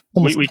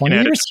 Almost we 20 can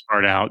edit years. this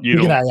part out. You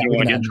don't want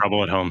to get in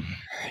trouble at home.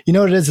 You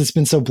know what it is? It's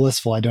been so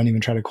blissful. I don't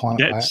even try to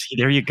quantify it.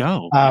 There you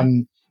go.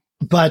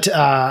 But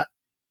I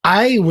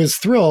was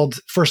thrilled,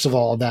 first of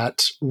all,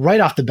 that right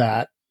off the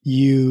bat,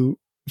 you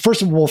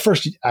start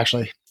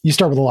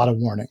with a lot of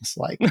warnings,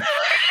 like,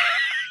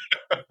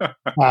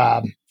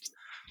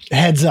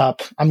 heads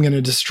up, I'm going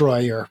to destroy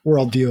your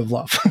worldview of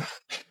love.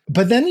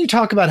 But then you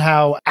talk about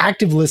how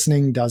active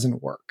listening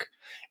doesn't work.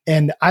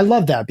 And I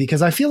love that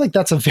because I feel like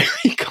that's a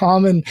very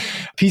common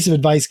piece of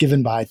advice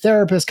given by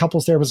therapists,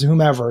 couples therapists,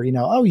 whomever,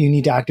 oh, you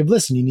need to active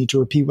listen. You need to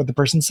repeat what the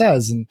person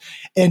says.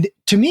 And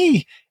to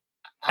me,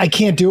 I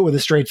can't do it with a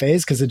straight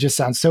face because it just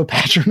sounds so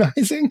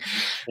patronizing.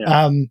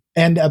 Yeah.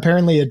 And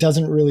apparently it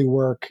doesn't really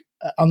work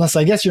unless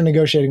I guess you're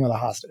negotiating with a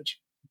hostage.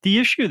 The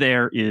issue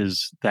there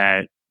is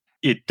that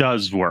it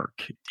does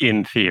work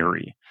in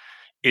theory.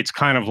 It's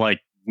kind of like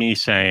me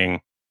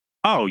saying,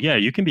 oh, yeah,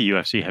 you can be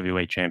UFC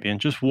heavyweight champion.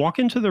 Just walk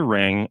into the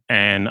ring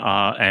and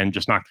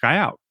just knock the guy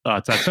out.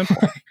 It's that simple.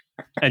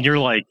 And you're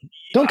like,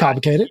 don't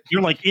complicate it.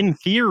 You're like, in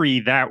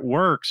theory, that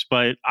works,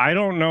 but I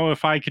don't know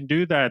if I can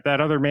do that. That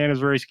other man is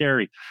very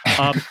scary.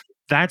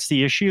 That's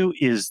the issue,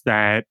 is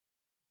that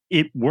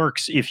it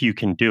works if you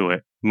can do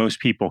it. Most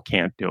people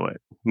can't do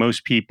it.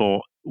 Most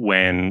people,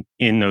 when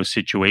in those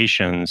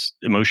situations,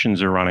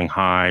 emotions are running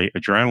high,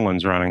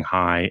 adrenaline's running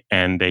high,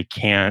 and they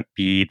can't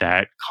be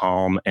that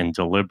calm and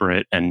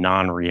deliberate and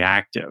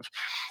non-reactive.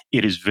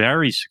 It is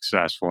very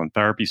successful in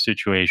therapy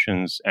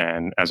situations,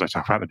 and as I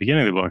talked about at the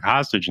beginning of the book,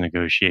 hostage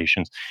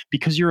negotiations,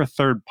 because you're a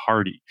third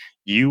party.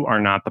 You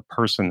are not the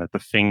person that the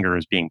finger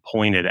is being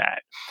pointed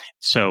at.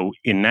 So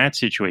in that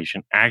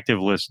situation, active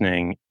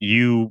listening,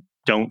 you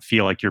don't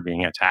feel like you're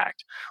being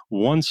attacked.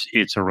 Once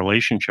it's a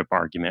relationship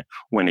argument,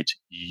 when it's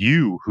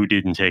you who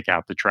didn't take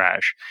out the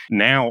trash,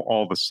 now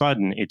all of a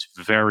sudden it's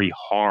very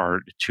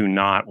hard to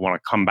not want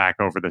to come back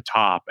over the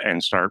top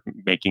and start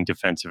making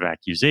defensive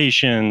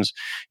accusations,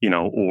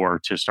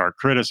 or to start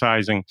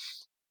criticizing.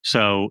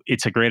 So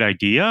it's a great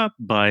idea,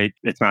 but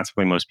it's not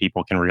something most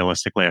people can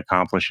realistically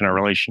accomplish in a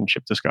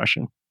relationship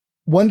discussion.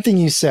 One thing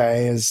you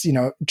say is,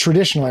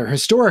 traditionally or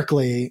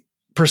historically,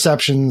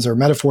 perceptions or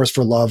metaphors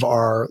for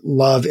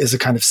love is a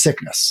kind of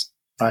sickness,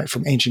 right?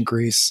 From ancient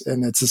Greece.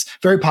 And it's this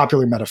very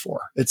popular metaphor.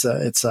 It's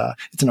an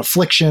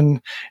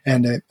affliction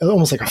and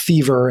almost like a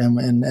fever.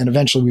 And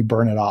eventually we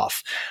burn it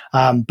off.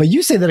 But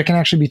you say that it can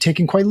actually be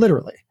taken quite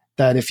literally,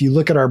 that if you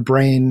look at our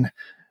brain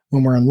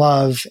when we're in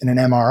love in an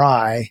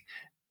MRI,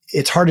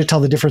 it's hard to tell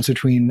the difference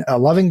between a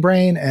loving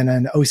brain and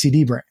an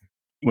OCD brain.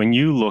 When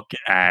you look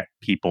at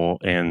people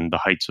in the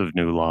heights of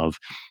new love,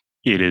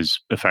 it is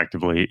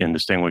effectively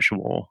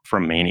indistinguishable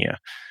from mania.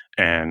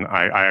 And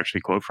I actually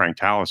quote Frank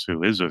Tallis,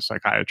 who is a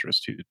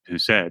psychiatrist, who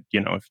said,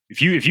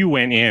 if you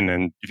went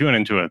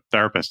into a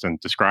therapist and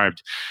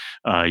described,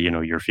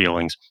 your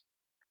feelings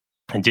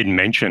and didn't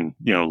mention,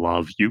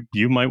 love,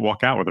 you might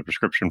walk out with a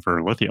prescription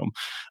for lithium.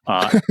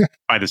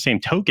 By the same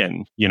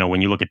token,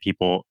 when you look at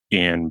people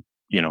in,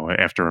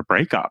 after a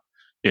breakup,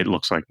 it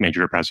looks like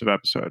major depressive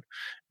episode.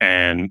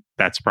 And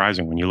that's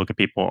surprising. When you look at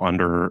people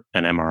under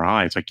an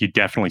MRI, it's like you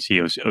definitely see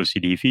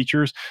OCD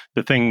features.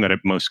 The thing that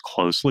it most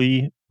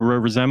closely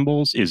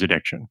resembles is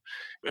addiction.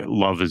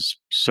 Love is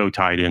so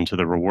tied into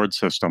the reward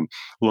system.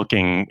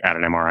 Looking at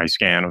an MRI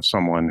scan of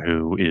someone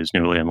who is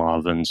newly in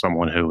love and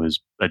someone who is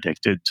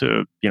addicted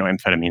to,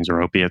 amphetamines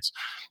or opiates,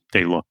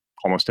 they look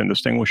almost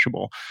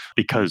indistinguishable,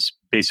 because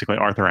basically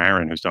Arthur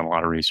Aaron, who's done a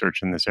lot of research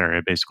in this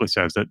area, basically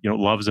says that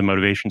love is a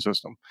motivation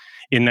system.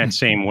 In that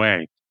same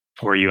way,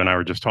 where you and I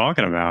were just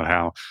talking about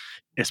how,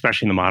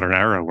 especially in the modern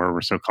era where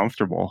we're so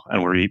comfortable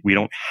and where we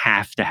don't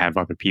have to have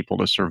other people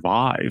to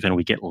survive, and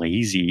we get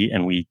lazy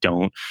and we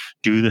don't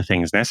do the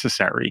things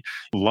necessary.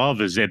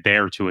 Love is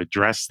there to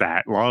address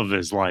that. Love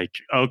is like,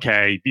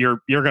 okay,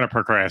 you're going to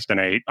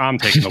procrastinate. I'm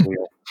taking the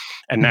wheel.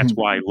 And that's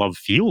why love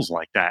feels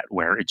like that,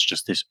 where it's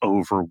just this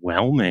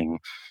overwhelming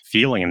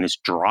feeling and this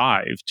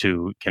drive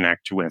to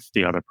connect with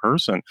the other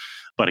person.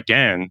 But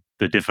again,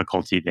 the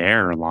difficulty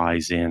there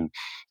lies in,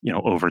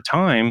 over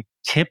time,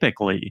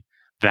 typically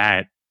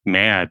that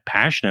mad,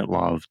 passionate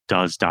love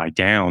does die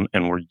down,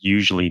 and we're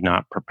usually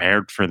not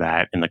prepared for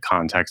that in the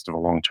context of a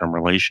long-term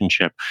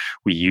relationship.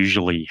 We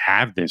usually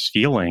have this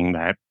feeling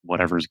that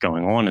whatever's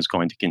going on is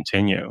going to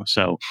continue.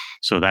 So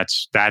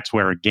that's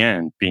where,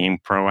 again, being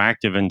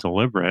proactive and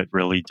deliberate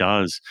really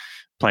does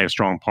play a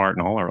strong part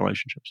in all our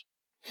relationships.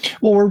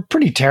 Well, we're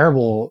pretty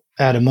terrible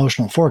at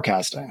emotional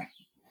forecasting.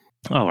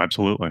 Oh,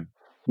 absolutely.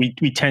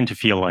 We tend to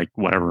feel like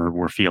whatever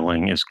we're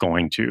feeling is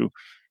going to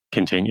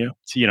continue.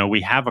 So,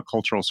 we have a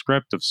cultural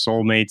script of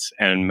soulmates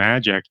and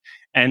magic,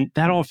 and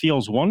that all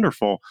feels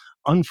wonderful.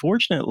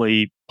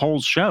 Unfortunately,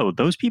 polls show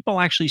those people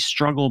actually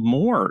struggle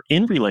more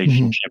in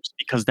relationships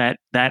because that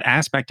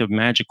aspect of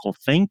magical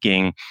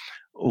thinking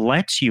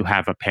lets you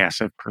have a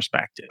passive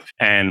perspective.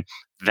 And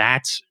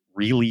that's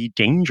really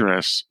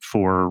dangerous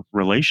for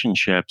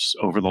relationships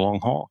over the long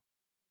haul.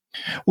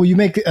 Well, you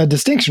make a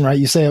distinction, right?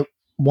 You say at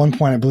one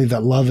point, I believe,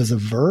 that love is a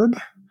verb.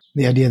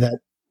 The idea that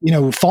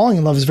falling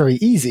in love is very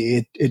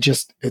easy.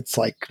 It's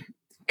like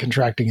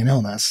contracting an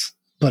illness,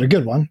 but a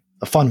good one,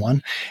 a fun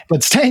one.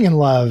 But staying in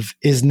love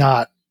is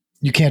not,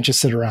 you can't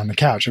just sit around the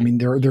couch. I mean,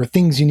 there are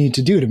things you need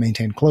to do to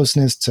maintain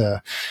closeness,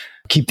 to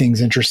keep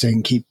things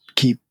interesting,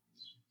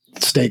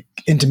 stay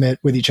intimate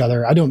with each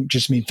other. I don't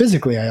just mean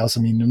physically, I also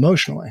mean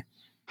emotionally.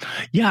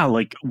 Yeah,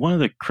 like one of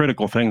the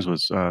critical things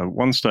was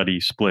one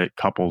study split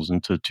couples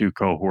into two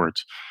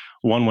cohorts.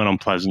 One went on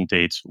pleasant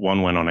dates,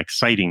 one went on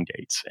exciting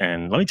dates.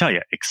 And let me tell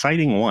you,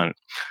 exciting one,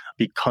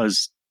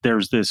 because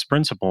there's this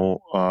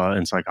principle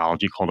in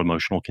psychology called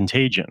emotional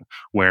contagion,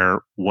 where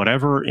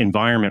whatever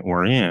environment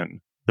we're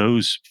in,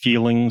 those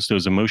feelings,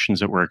 those emotions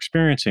that we're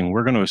experiencing,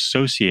 we're going to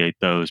associate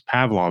those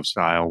Pavlov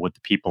style with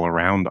the people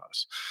around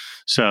us.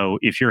 So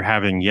if you're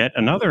having yet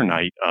another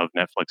night of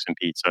Netflix and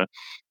pizza,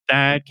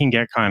 that can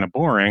get kind of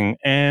boring,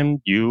 and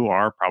you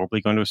are probably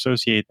going to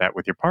associate that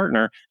with your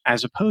partner,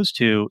 as opposed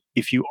to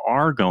if you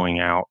are going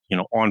out,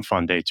 on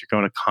fun dates, you're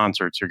going to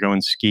concerts, you're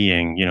going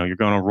skiing, you're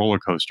going on roller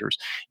coasters,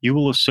 you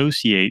will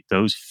associate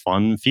those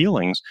fun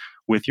feelings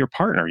with your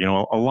partner.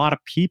 A lot of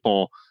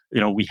people,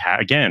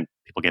 again,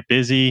 people get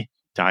busy,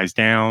 dies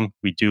down,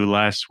 we do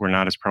less, we're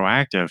not as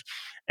proactive.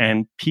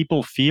 And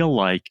people feel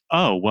like,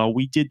 oh, well,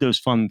 we did those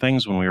fun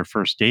things when we were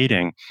first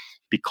dating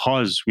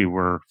because we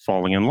were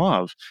falling in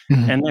love.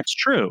 Mhm. And that's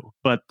true.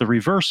 But the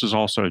reverse is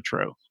also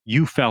true.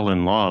 You fell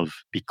in love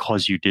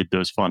because you did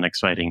those fun,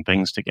 exciting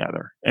things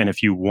together. And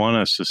if you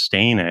want to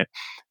sustain it,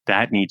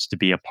 that needs to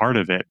be a part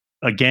of it.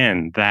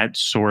 Again, that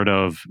sort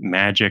of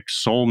magic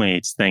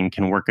soulmates thing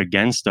can work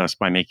against us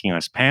by making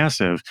us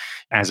passive,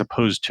 as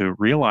opposed to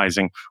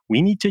realizing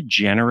we need to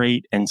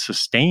generate and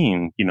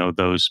sustain,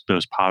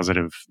 those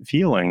positive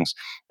feelings,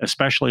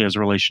 especially as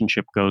a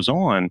relationship goes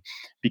on,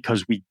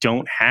 because we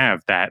don't have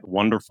that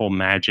wonderful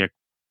magic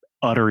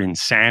utter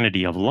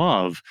insanity of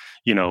love,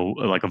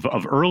 like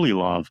of early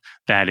love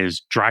that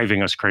is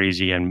driving us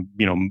crazy and,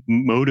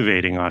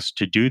 motivating us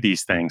to do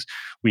these things.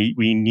 We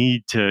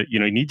need to,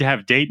 need to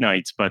have date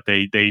nights, but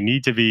they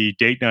need to be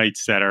date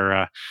nights that are,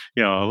 a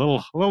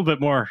little bit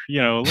more, a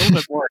little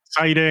bit more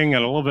exciting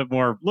and a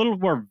little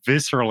more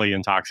viscerally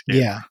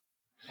intoxicating. Yeah.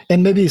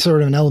 And maybe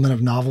sort of an element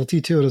of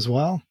novelty to it as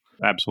well.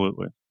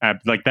 Absolutely.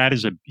 Like that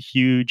is a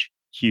huge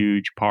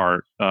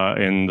part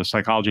in the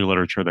psychology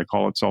literature. They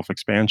call it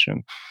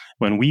self-expansion.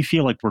 When we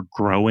feel like we're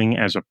growing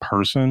as a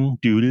person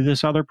due to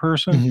this other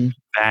person, Mm-hmm.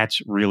 that's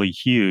really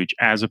huge,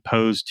 as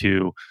opposed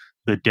to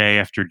the day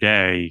after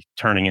day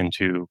turning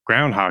into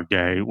Groundhog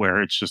Day,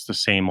 where it's just the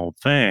same old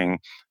thing.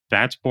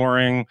 That's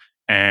boring.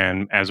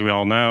 And as we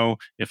all know,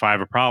 if I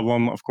have a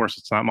problem, of course,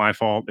 it's not my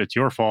fault, it's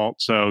your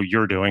fault. So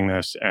you're doing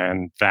this.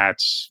 And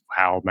that's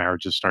how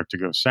marriages start to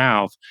go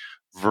south,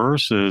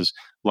 versus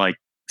like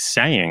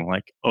saying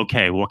like,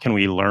 okay, what can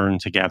we learn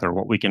together?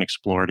 What we can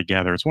explore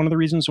together? It's one of the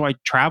reasons why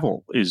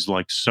travel is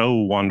like so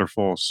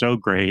wonderful, so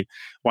great.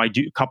 Why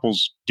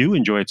couples do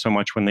enjoy it so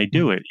much when they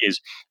do it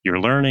is you're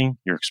learning,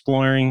 you're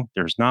exploring,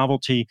 there's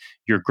novelty,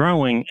 you're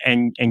growing,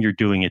 and you're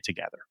doing it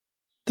together.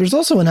 There's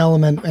also an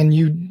element, and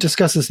you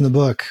discuss this in the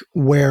book,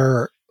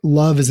 where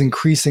love is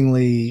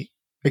increasingly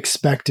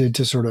expected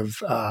to sort of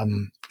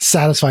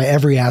satisfy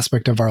every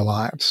aspect of our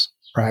lives,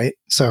 right?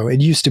 So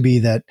it used to be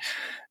that,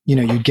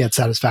 you'd get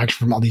satisfaction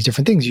from all these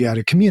different things. You had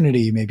a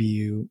community,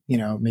 maybe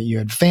maybe you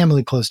had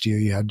family close to you,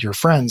 you had your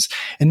friends,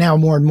 and now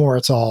more and more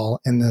it's all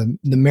in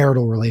the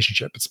marital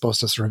relationship. It's supposed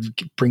to sort of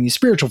bring you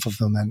spiritual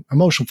fulfillment,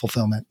 emotional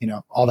fulfillment,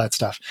 all that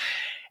stuff.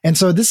 And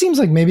so this seems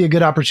like maybe a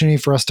good opportunity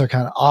for us to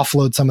kind of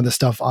offload some of this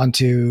stuff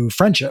onto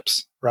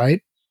friendships,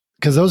 right?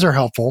 Because those are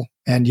helpful,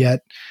 and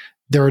yet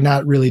they're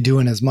not really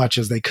doing as much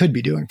as they could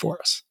be doing for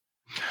us.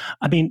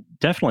 I mean,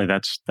 definitely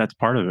that's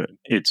part of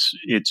it.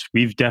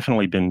 We've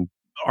definitely been,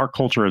 our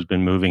culture has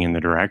been moving in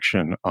the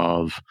direction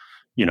of,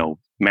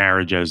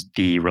 marriage as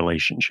the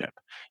relationship,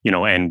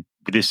 and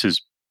this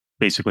has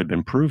basically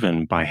been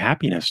proven by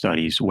happiness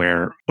studies,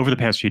 where over the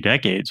past few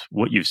decades,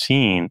 what you've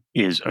seen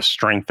is a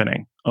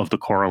strengthening of the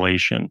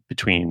correlation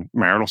between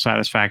marital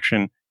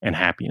satisfaction and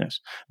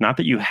happiness. Not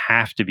that you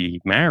have to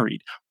be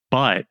married,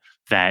 but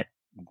that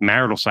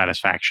marital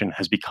satisfaction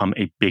has become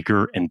a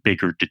bigger and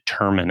bigger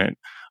determinant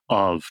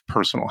of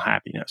personal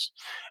happiness.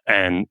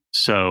 And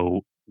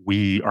so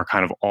we are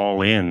kind of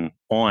all in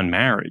on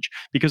marriage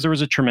because there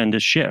was a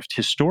tremendous shift.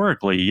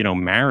 Historically,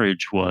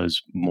 marriage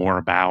was more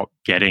about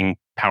getting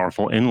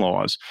powerful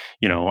in-laws.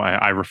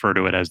 I refer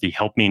to it as the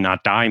help me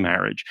not die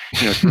marriage.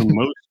 Through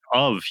most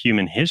of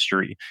human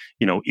history,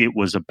 it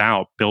was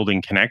about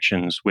building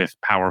connections with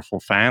powerful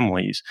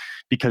families,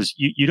 because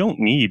you don't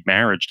need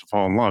marriage to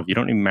fall in love. You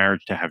don't need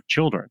marriage to have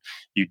children.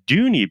 You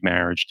do need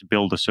marriage to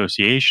build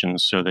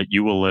associations so that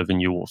you will live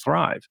and you will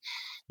thrive.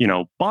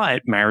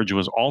 But marriage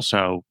was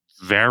also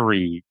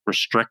very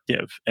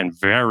restrictive and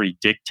very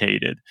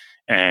dictated,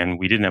 and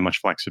we didn't have much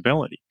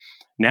flexibility.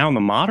 Now in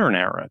the modern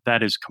era,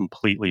 that is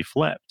completely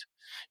flipped.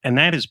 And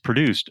that has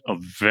produced a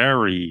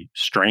very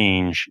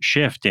strange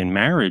shift in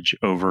marriage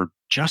over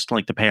just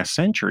like the past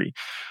century,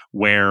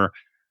 where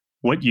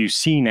what you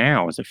see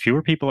now is that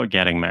fewer people are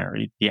getting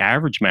married. The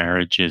average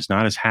marriage is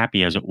not as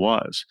happy as it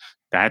was.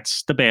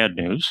 That's the bad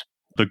news.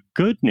 The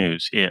good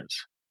news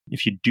is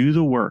if you do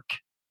the work,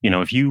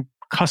 if you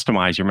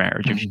customize your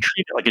marriage, if you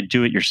treat it like a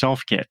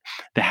do-it-yourself kit,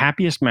 the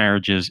happiest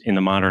marriages in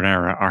the modern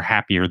era are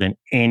happier than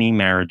any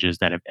marriages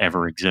that have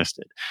ever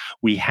existed.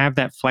 We have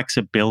that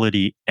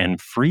flexibility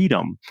and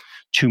freedom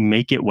to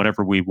make it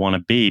whatever we want to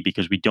be,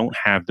 because we don't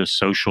have the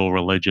social,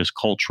 religious,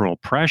 cultural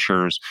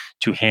pressures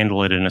to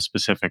handle it in a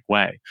specific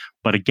way.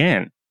 But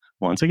again,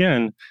 once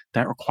again,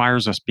 that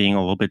requires us being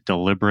a little bit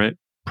deliberate,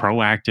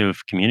 proactive,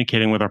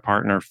 communicating with our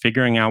partner,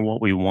 figuring out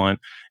what we want,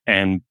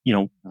 and,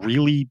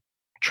 really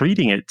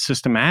treating it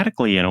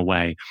systematically in a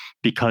way,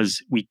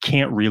 because we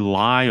can't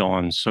rely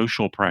on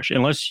social pressure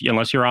unless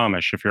you're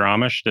Amish. If you're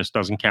Amish, this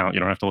doesn't count. You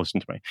don't have to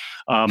listen to me.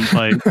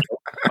 But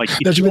like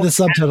that should be the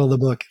subtitle of the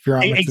book. If you're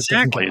Amish,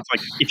 exactly, it's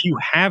like if you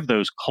have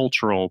those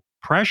cultural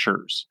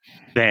pressures,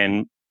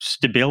 then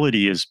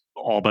stability is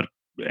all but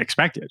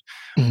expected.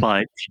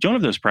 But if you don't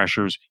have those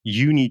pressures,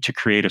 you need to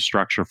create a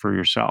structure for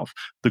yourself.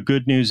 The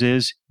good news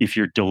is, if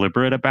you're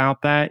deliberate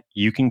about that,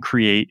 you can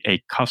create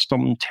a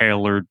custom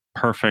tailored,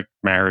 perfect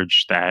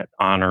marriage that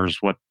honors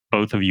what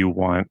both of you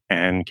want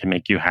and can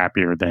make you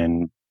happier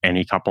than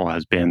any couple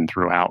has been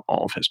throughout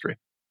all of history.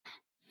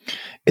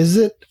 Is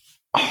it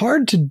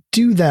hard to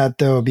do that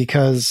though?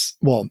 Because,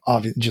 well,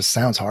 obviously it just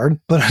sounds hard,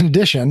 but in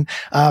addition,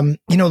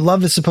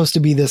 love is supposed to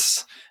be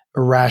this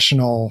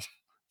irrational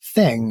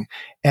thing,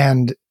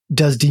 and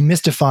does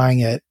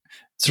demystifying it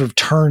sort of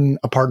turn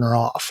a partner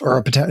off,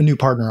 or a new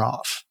partner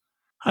off?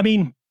 I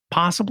mean,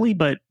 possibly,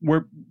 but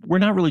we're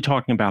not really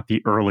talking about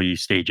the early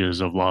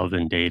stages of love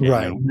and dating.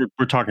 Right.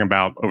 We're talking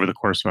about over the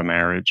course of a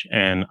marriage,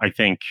 and I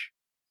think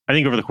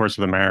over the course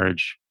of the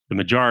marriage, the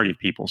majority of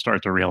people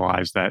start to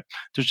realize that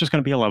there's just going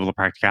to be a level of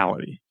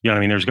practicality. You know what I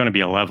mean? There's going to be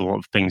a level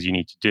of things you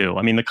need to do.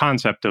 I mean, the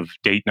concept of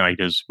date night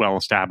is well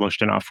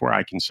established enough where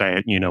I can say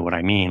it, you know what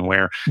I mean,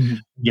 where,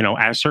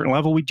 at a certain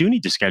level, we do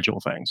need to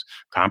schedule things.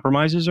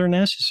 Compromises are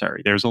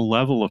necessary. There's a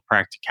level of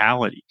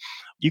practicality.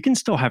 You can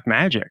still have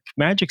magic.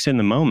 Magic's in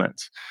the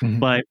moment,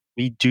 but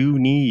we do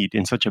need,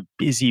 in such a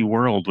busy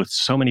world with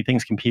so many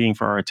things competing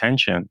for our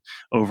attention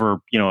over,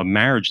 a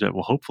marriage that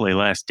will hopefully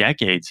last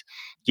decades.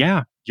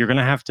 Yeah, you're going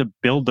to have to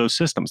build those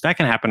systems. That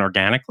can happen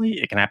organically.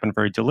 It can happen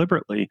very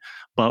deliberately,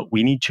 but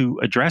we need to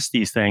address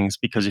these things,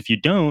 because if you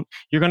don't,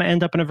 you're going to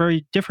end up in a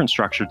very different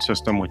structured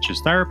system, which is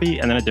therapy,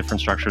 and then a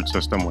different structured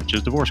system, which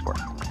is divorce court.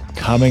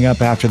 Coming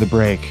up after the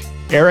break,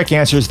 Eric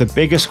answers the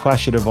biggest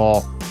question of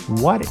all: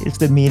 what is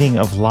the meaning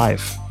of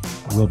life?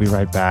 We'll be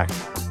right back.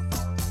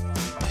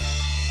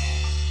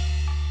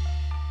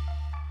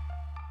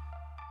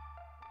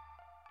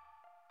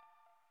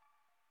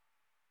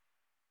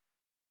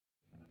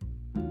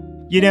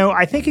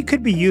 I think it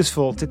could be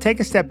useful to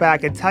take a step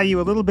back and tell you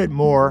a little bit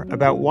more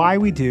about why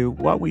we do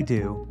what we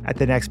do at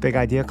the Next Big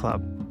Idea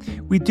Club.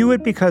 We do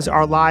it because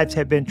our lives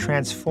have been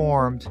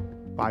transformed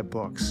by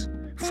books.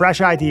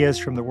 Fresh ideas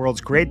from the world's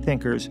great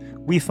thinkers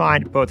we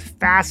find both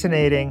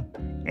fascinating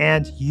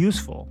and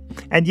useful.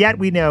 And yet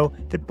we know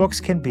that books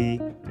can be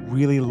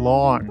really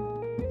long.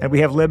 And we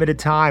have limited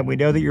time. We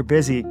know that you're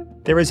busy.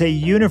 There is a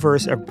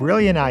universe of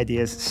brilliant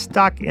ideas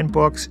stuck in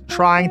books,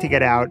 trying to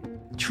get out,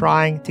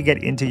 trying to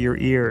get into your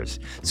ears.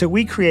 So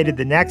we created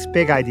the Next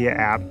Big Idea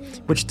app,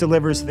 which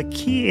delivers the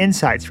key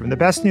insights from the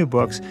best new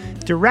books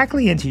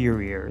directly into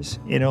your ears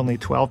in only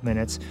 12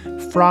 minutes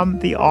from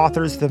the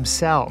authors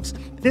themselves.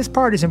 This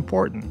part is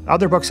important.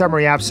 Other book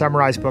summary apps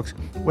summarize books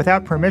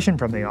without permission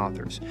from the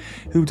authors,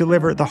 who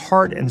deliver the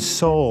heart and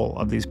soul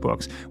of these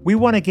books. We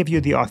want to give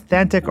you the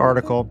authentic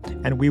article,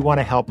 and we want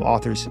to help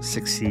authors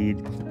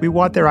succeed. We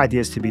want their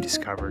ideas to be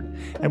discovered.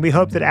 And we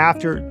hope that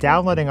after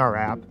downloading our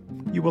app,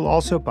 you will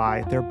also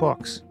buy their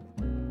books.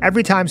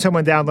 Every time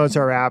someone downloads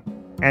our app,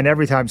 and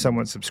every time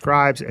someone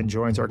subscribes and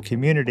joins our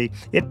community,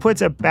 it puts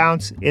a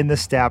bounce in the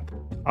step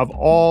of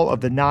all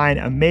of the 9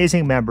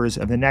 amazing members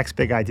of the Next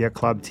Big Idea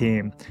Club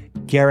team,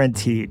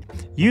 guaranteed.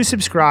 You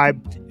subscribe,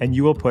 and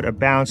you will put a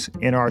bounce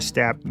in our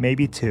step,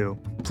 maybe 2.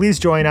 Please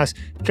join us.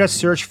 Just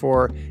search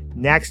for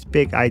Next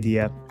Big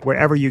Idea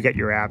wherever you get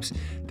your apps.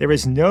 There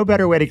is no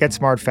better way to get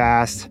smart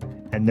fast,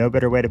 and no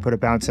better way to put a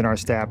bounce in our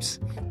steps.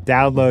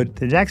 Download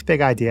the Next Big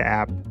Idea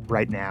app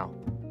right now.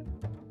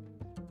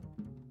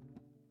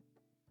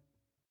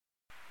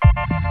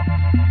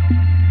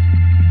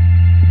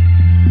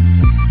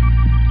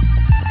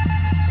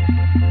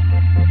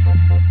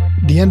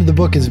 The end of the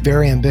book is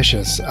very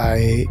ambitious.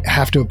 I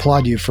have to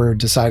applaud you for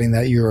deciding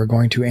that you are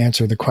going to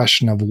answer the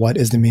question of what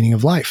is the meaning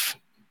of life.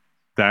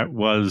 That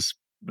was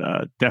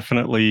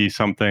definitely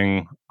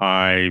something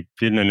I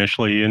didn't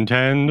initially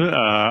intend.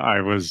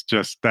 I was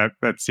just, that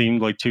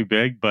seemed like too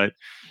big, but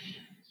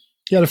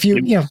you had a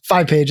few,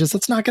 5 pages.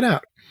 Let's knock it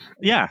out.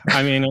 Yeah.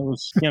 I mean, it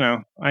was,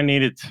 I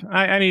needed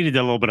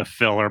a little bit of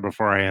filler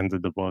before I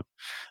ended the book.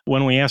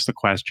 When we asked the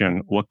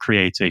question, what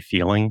creates a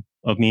feeling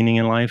of meaning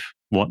in life?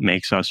 What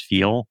makes us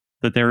feel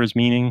that there is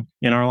meaning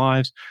in our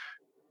lives?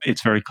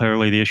 It's very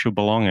clearly the issue of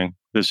belonging.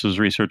 This is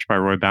research by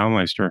Roy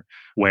Baumeister,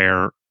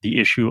 where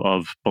the issue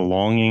of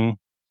belonging,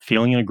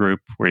 feeling in a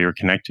group where you're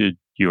connected,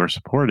 you are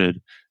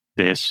supported,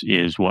 this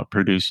is what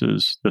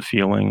produces the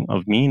feeling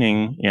of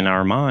meaning in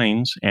our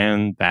minds.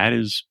 And that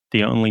is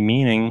the only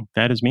meaning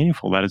that is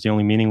meaningful. That is the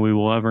only meaning we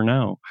will ever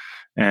know.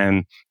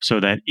 And so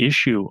that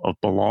issue of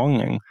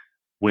belonging,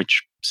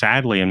 which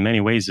sadly in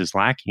many ways is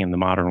lacking in the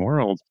modern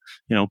world,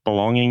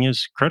 belonging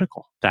is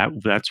critical.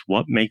 That's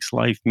what makes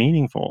life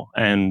meaningful.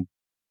 And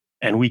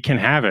we can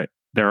have it.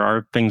 There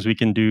are things we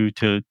can do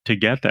to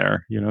get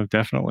there,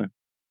 definitely.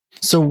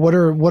 So what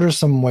are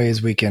some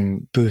ways we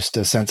can boost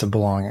a sense of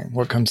belonging?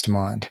 What comes to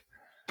mind?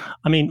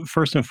 I mean,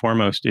 first and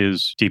foremost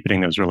is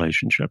deepening those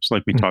relationships,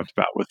 like we talked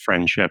about with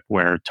friendship,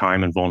 where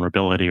time and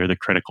vulnerability are the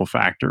critical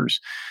factors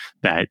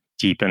that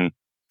deepen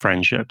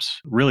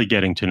friendships. Really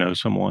getting to know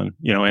someone,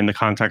 in the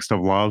context of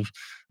love.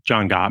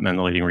 John Gottman,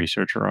 the leading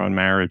researcher on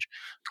marriage,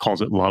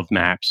 calls it love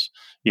maps,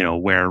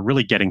 where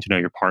really getting to know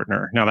your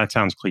partner. Now, that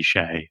sounds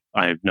cliche.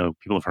 I know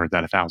people have heard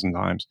that 1,000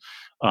 times.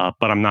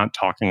 But I'm not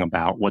talking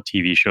about what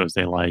TV shows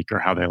they like or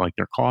how they like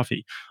their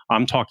coffee.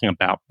 I'm talking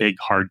about big,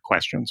 hard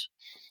questions.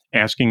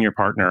 Asking your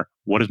partner,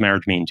 what does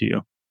marriage mean to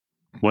you?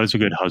 What is a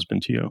good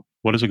husband to you?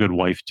 What is a good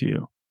wife to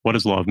you? What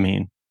does love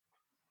mean?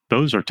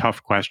 Those are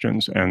tough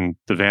questions, and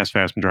the vast,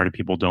 vast majority of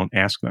people don't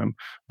ask them.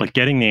 But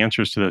getting the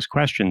answers to those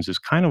questions is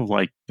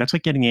that's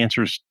like getting the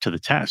answers to the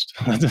test.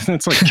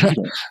 That's like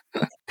cheating.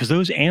 Because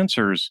those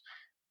answers,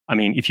 I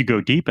mean, if you go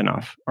deep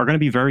enough, are going to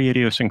be very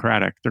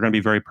idiosyncratic. They're going to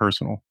be very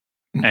personal.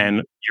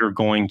 And you're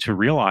going to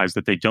realize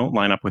that they don't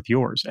line up with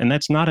yours. And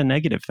that's not a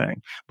negative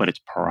thing, but it's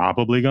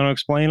probably going to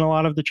explain a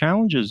lot of the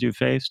challenges you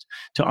faced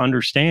to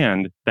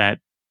understand that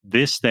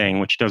this thing,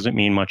 which doesn't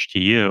mean much to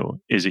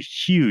you, is a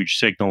huge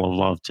signal of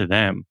love to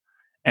them.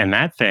 And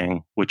that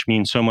thing, which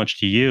means so much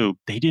to you,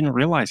 they didn't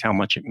realize how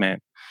much it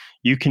meant.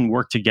 You can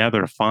work together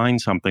to find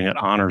something that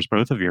honors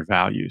both of your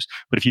values.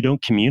 But if you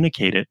don't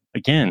communicate it,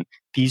 again,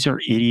 these are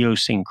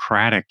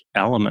idiosyncratic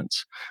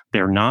elements.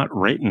 They're not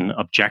written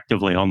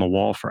objectively on the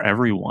wall for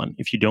everyone.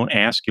 If you don't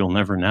ask, you'll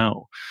never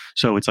know.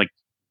 So it's like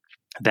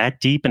that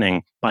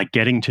deepening by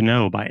getting to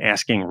know, by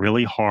asking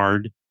really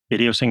hard,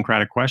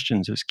 idiosyncratic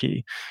questions is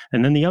key.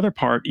 And then the other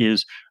part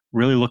is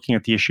really looking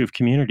at the issue of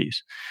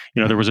communities.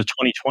 There was a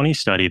 2020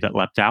 study that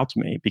leapt out to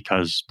me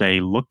because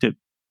they looked at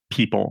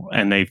people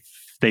and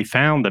they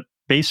found that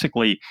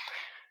basically,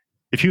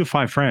 if you have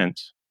 5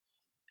 friends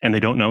and they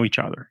don't know each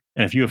other,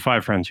 and if you have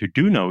 5 friends who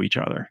do know each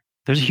other,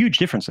 there's a huge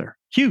difference there,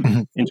 huge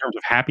in terms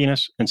of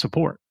happiness and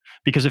support.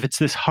 Because if it's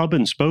this hub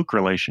and spoke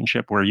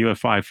relationship where you have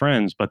 5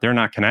 friends, but they're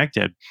not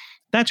connected,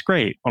 that's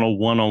great on a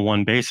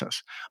one-on-one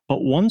basis.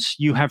 But once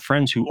you have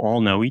friends who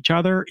all know each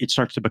other, it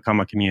starts to become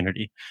a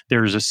community.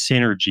 There's a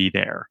synergy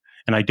there.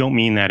 And I don't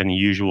mean that in the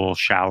usual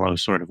shallow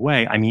sort of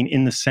way. I mean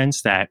in the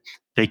sense that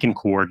they can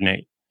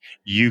coordinate.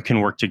 You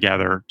can work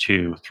together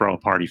to throw a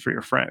party for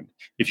your friend.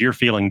 If you're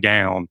feeling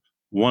down,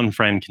 one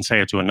friend can say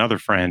it to another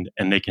friend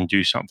and they can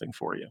do something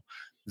for you.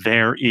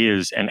 There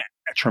is a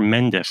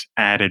tremendous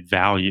added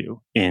value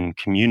in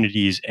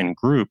communities and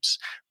groups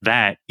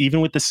that,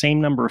 even with the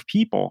same number of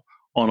people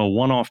on a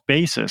one-off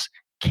basis,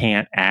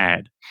 can't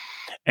add.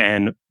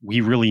 And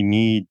we really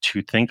need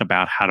to think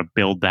about how to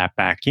build that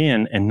back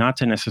in, and not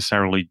to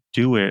necessarily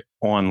do it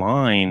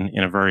online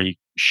in a very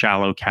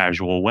shallow,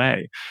 casual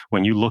way.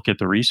 When you look at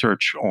the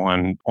research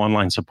on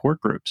online support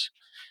groups,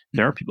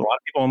 there are a lot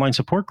of people in online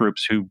support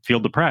groups who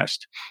feel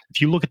depressed. If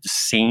you look at the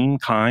same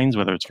kinds,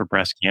 whether it's for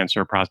breast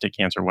cancer, prostate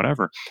cancer,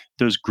 whatever,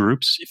 those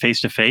groups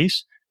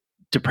face-to-face,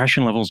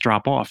 depression levels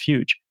drop off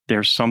huge.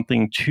 There's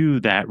something to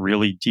that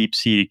really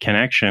deep-seated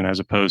connection as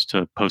opposed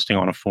to posting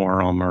on a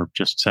forum or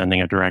just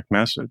sending a direct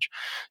message.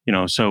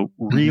 So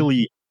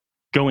really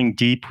going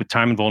deep with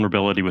time and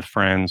vulnerability with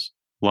friends,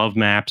 love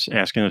maps,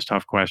 asking those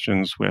tough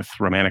questions with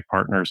romantic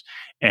partners,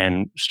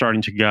 and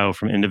starting to go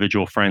from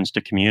individual friends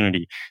to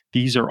community.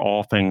 These are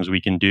all things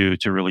we can do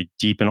to really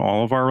deepen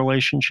all of our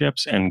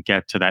relationships and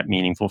get to that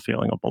meaningful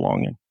feeling of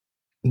belonging.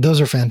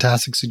 Those are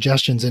fantastic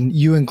suggestions. And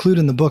you include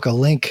in the book a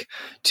link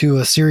to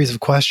a series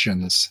of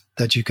questions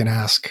that you can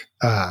ask.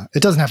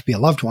 It doesn't have to be a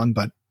loved one,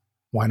 but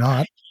why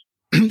not?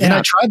 And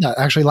I tried that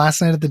actually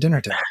last night at the dinner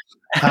table.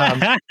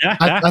 I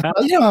thought,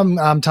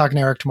 I'm talking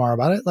to Eric tomorrow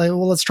about it. Like,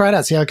 well, let's try it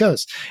out, see how it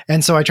goes.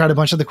 And so I tried a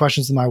bunch of the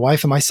questions with my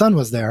wife, and my son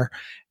was there.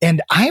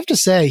 And I have to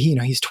say,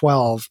 he's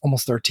 12,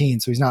 almost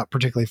 13, so he's not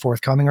particularly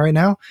forthcoming right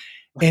now.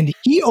 And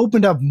he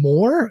opened up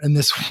more in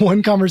this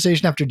one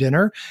conversation after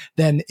dinner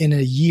than in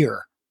a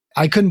year.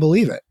 I couldn't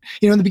believe it.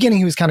 In the beginning,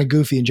 he was kind of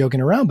goofy and joking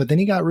around, but then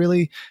he got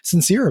really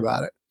sincere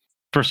about it.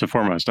 First and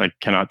foremost, I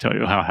cannot tell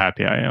you how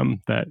happy I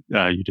am that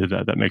you did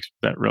that.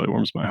 That really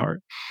warms my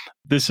heart.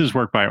 This is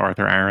work by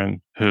Arthur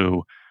Aron,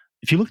 who,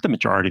 if you look at the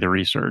majority of the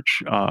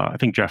research, I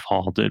think Jeff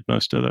Hall did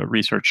most of the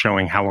research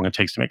showing how long it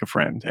takes to make a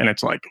friend. And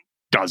it's like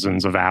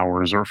dozens of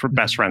hours, or for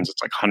best friends,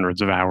 it's like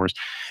hundreds of hours.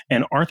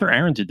 And Arthur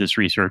Aron did this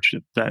research,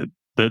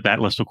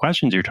 that list of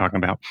questions you're talking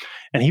about.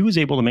 And he was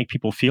able to make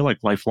people feel like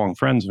lifelong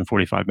friends in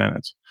 45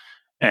 minutes.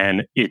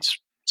 And it's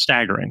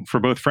staggering for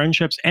both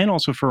friendships and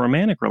also for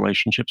romantic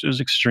relationships. It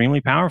was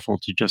extremely powerful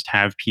to just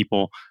have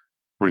people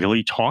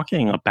really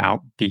talking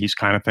about these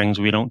kind of things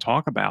we don't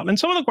talk about. And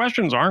some of the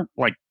questions aren't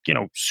like,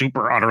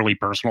 super utterly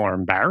personal or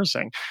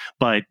embarrassing,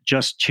 but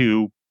just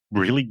to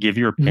really give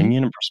your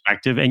opinion and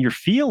perspective and your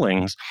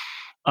feelings.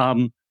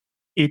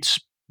 It's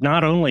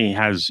not only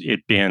has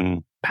it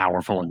been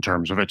powerful in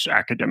terms of its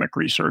academic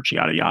research,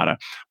 yada, yada,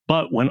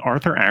 But when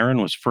Arthur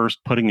Aron was first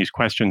putting these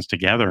questions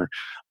together,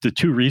 the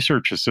two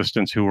research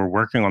assistants who were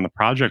working on the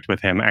project with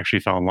him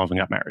actually fell in love and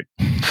got married.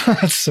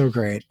 That's so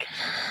great.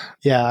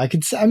 Yeah,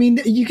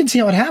 you can see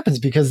how it happens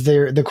because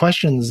the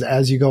questions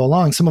as you go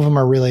along, some of them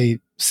are really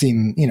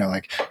seem,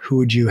 like who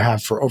would you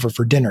have over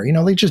for dinner?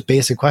 Like just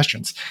basic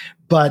questions.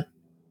 But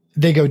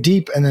they go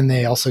deep and then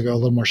they also go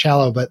a little more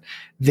shallow, but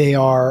they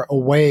are a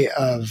way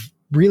of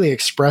really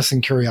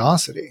expressing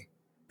curiosity.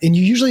 And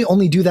you usually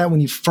only do that when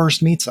you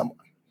first meet someone.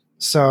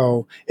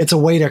 So it's a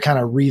way to kind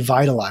of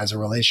revitalize a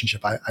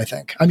relationship, I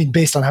think. I mean,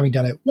 based on having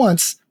done it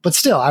once, but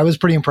still, I was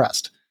pretty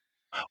impressed.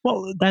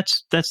 Well,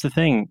 that's the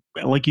thing,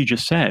 like you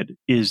just said,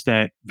 is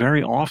that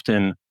very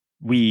often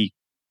we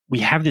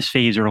have this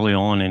phase early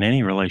on in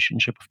any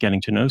relationship of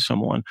getting to know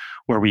someone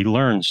where we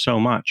learn so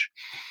much.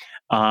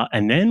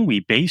 And then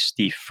we base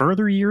the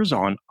further years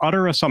on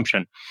utter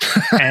assumption.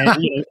 And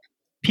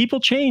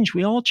people change.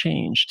 We all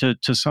change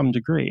to some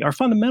degree. Our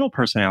fundamental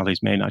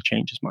personalities may not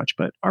change as much,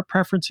 but our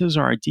preferences,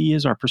 our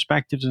ideas, our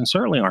perspectives, and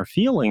certainly our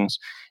feelings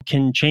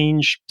can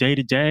change day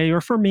to day,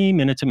 or for me,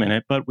 minute to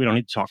minute, but we don't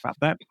need to talk about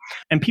that.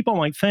 And people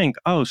might think,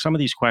 oh, some of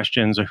these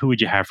questions are who would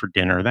you have for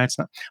dinner? That's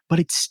not, but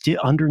it's still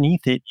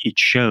underneath it. It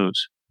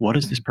shows, what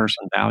does this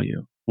person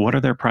value? What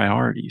are their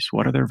priorities?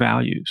 What are their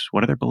values?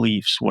 What are their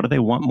beliefs? What do they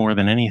want more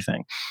than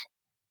anything?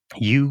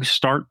 You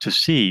start to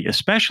see,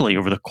 especially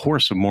over the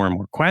course of more and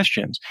more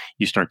questions,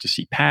 you start to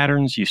see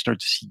patterns, you start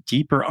to see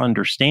deeper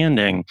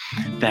understanding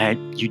that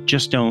you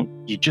just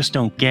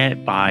don't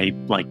get by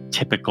like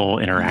typical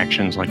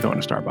interactions like going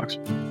to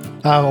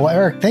Starbucks. Well,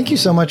 Eric, thank you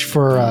so much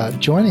for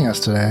joining us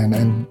today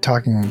and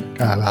talking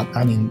about,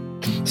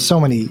 so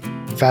many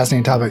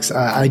fascinating topics.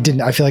 I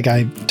feel like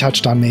I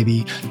touched on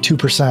maybe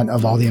 2%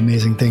 of all the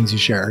amazing things you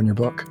share in your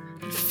book.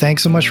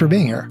 Thanks so much for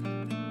being here.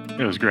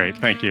 It was great.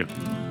 Thank you.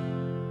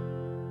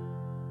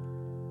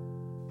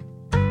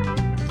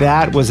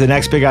 That was the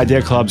Next Big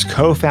Idea Club's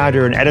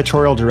co-founder and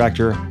editorial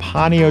director,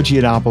 Ponio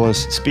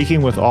Giannopoulos,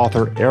 speaking with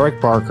author Eric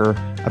Barker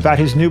about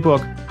his new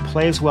book,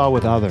 Plays Well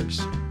with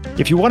Others.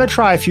 If you want to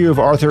try a few of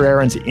Arthur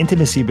Aron's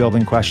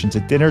intimacy-building questions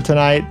at dinner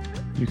tonight,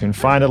 you can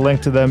find a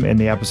link to them in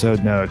the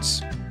episode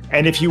notes.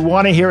 And if you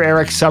want to hear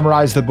Eric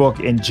summarize the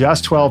book in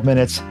just 12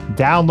 minutes,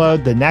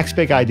 download the Next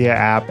Big Idea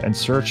app and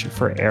search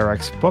for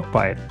Eric's Book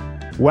Bite.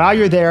 While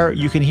you're there,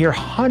 you can hear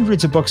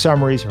hundreds of book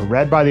summaries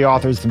read by the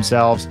authors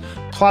themselves.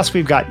 Plus,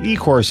 we've got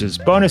e-courses,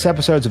 bonus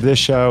episodes of this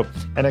show,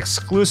 and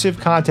exclusive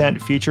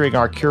content featuring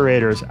our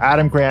curators,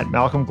 Adam Grant,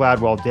 Malcolm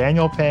Gladwell,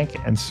 Daniel Pink,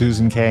 and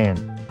Susan Cain.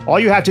 All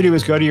you have to do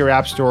is go to your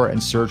app store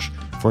and search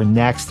for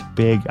Next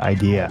Big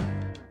Idea.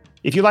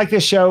 If you like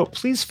this show,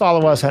 please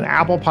follow us on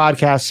Apple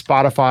Podcasts,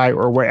 Spotify,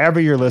 or wherever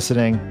you're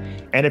listening.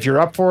 And if you're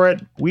up for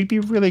it, we'd be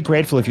really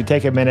grateful if you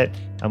take a minute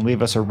and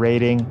leave us a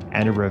rating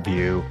and a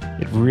review.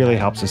 It really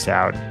helps us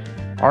out.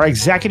 Our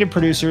executive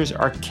producers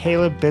are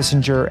Caleb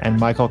Bissinger and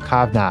Michael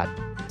Kovnat.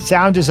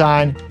 Sound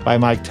design by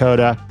Mike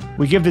Toda.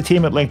 We give the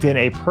team at LinkedIn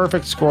a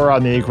perfect score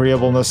on the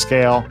agreeableness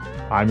scale.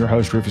 I'm your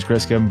host, Rufus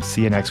Griscom.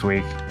 See you next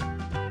week.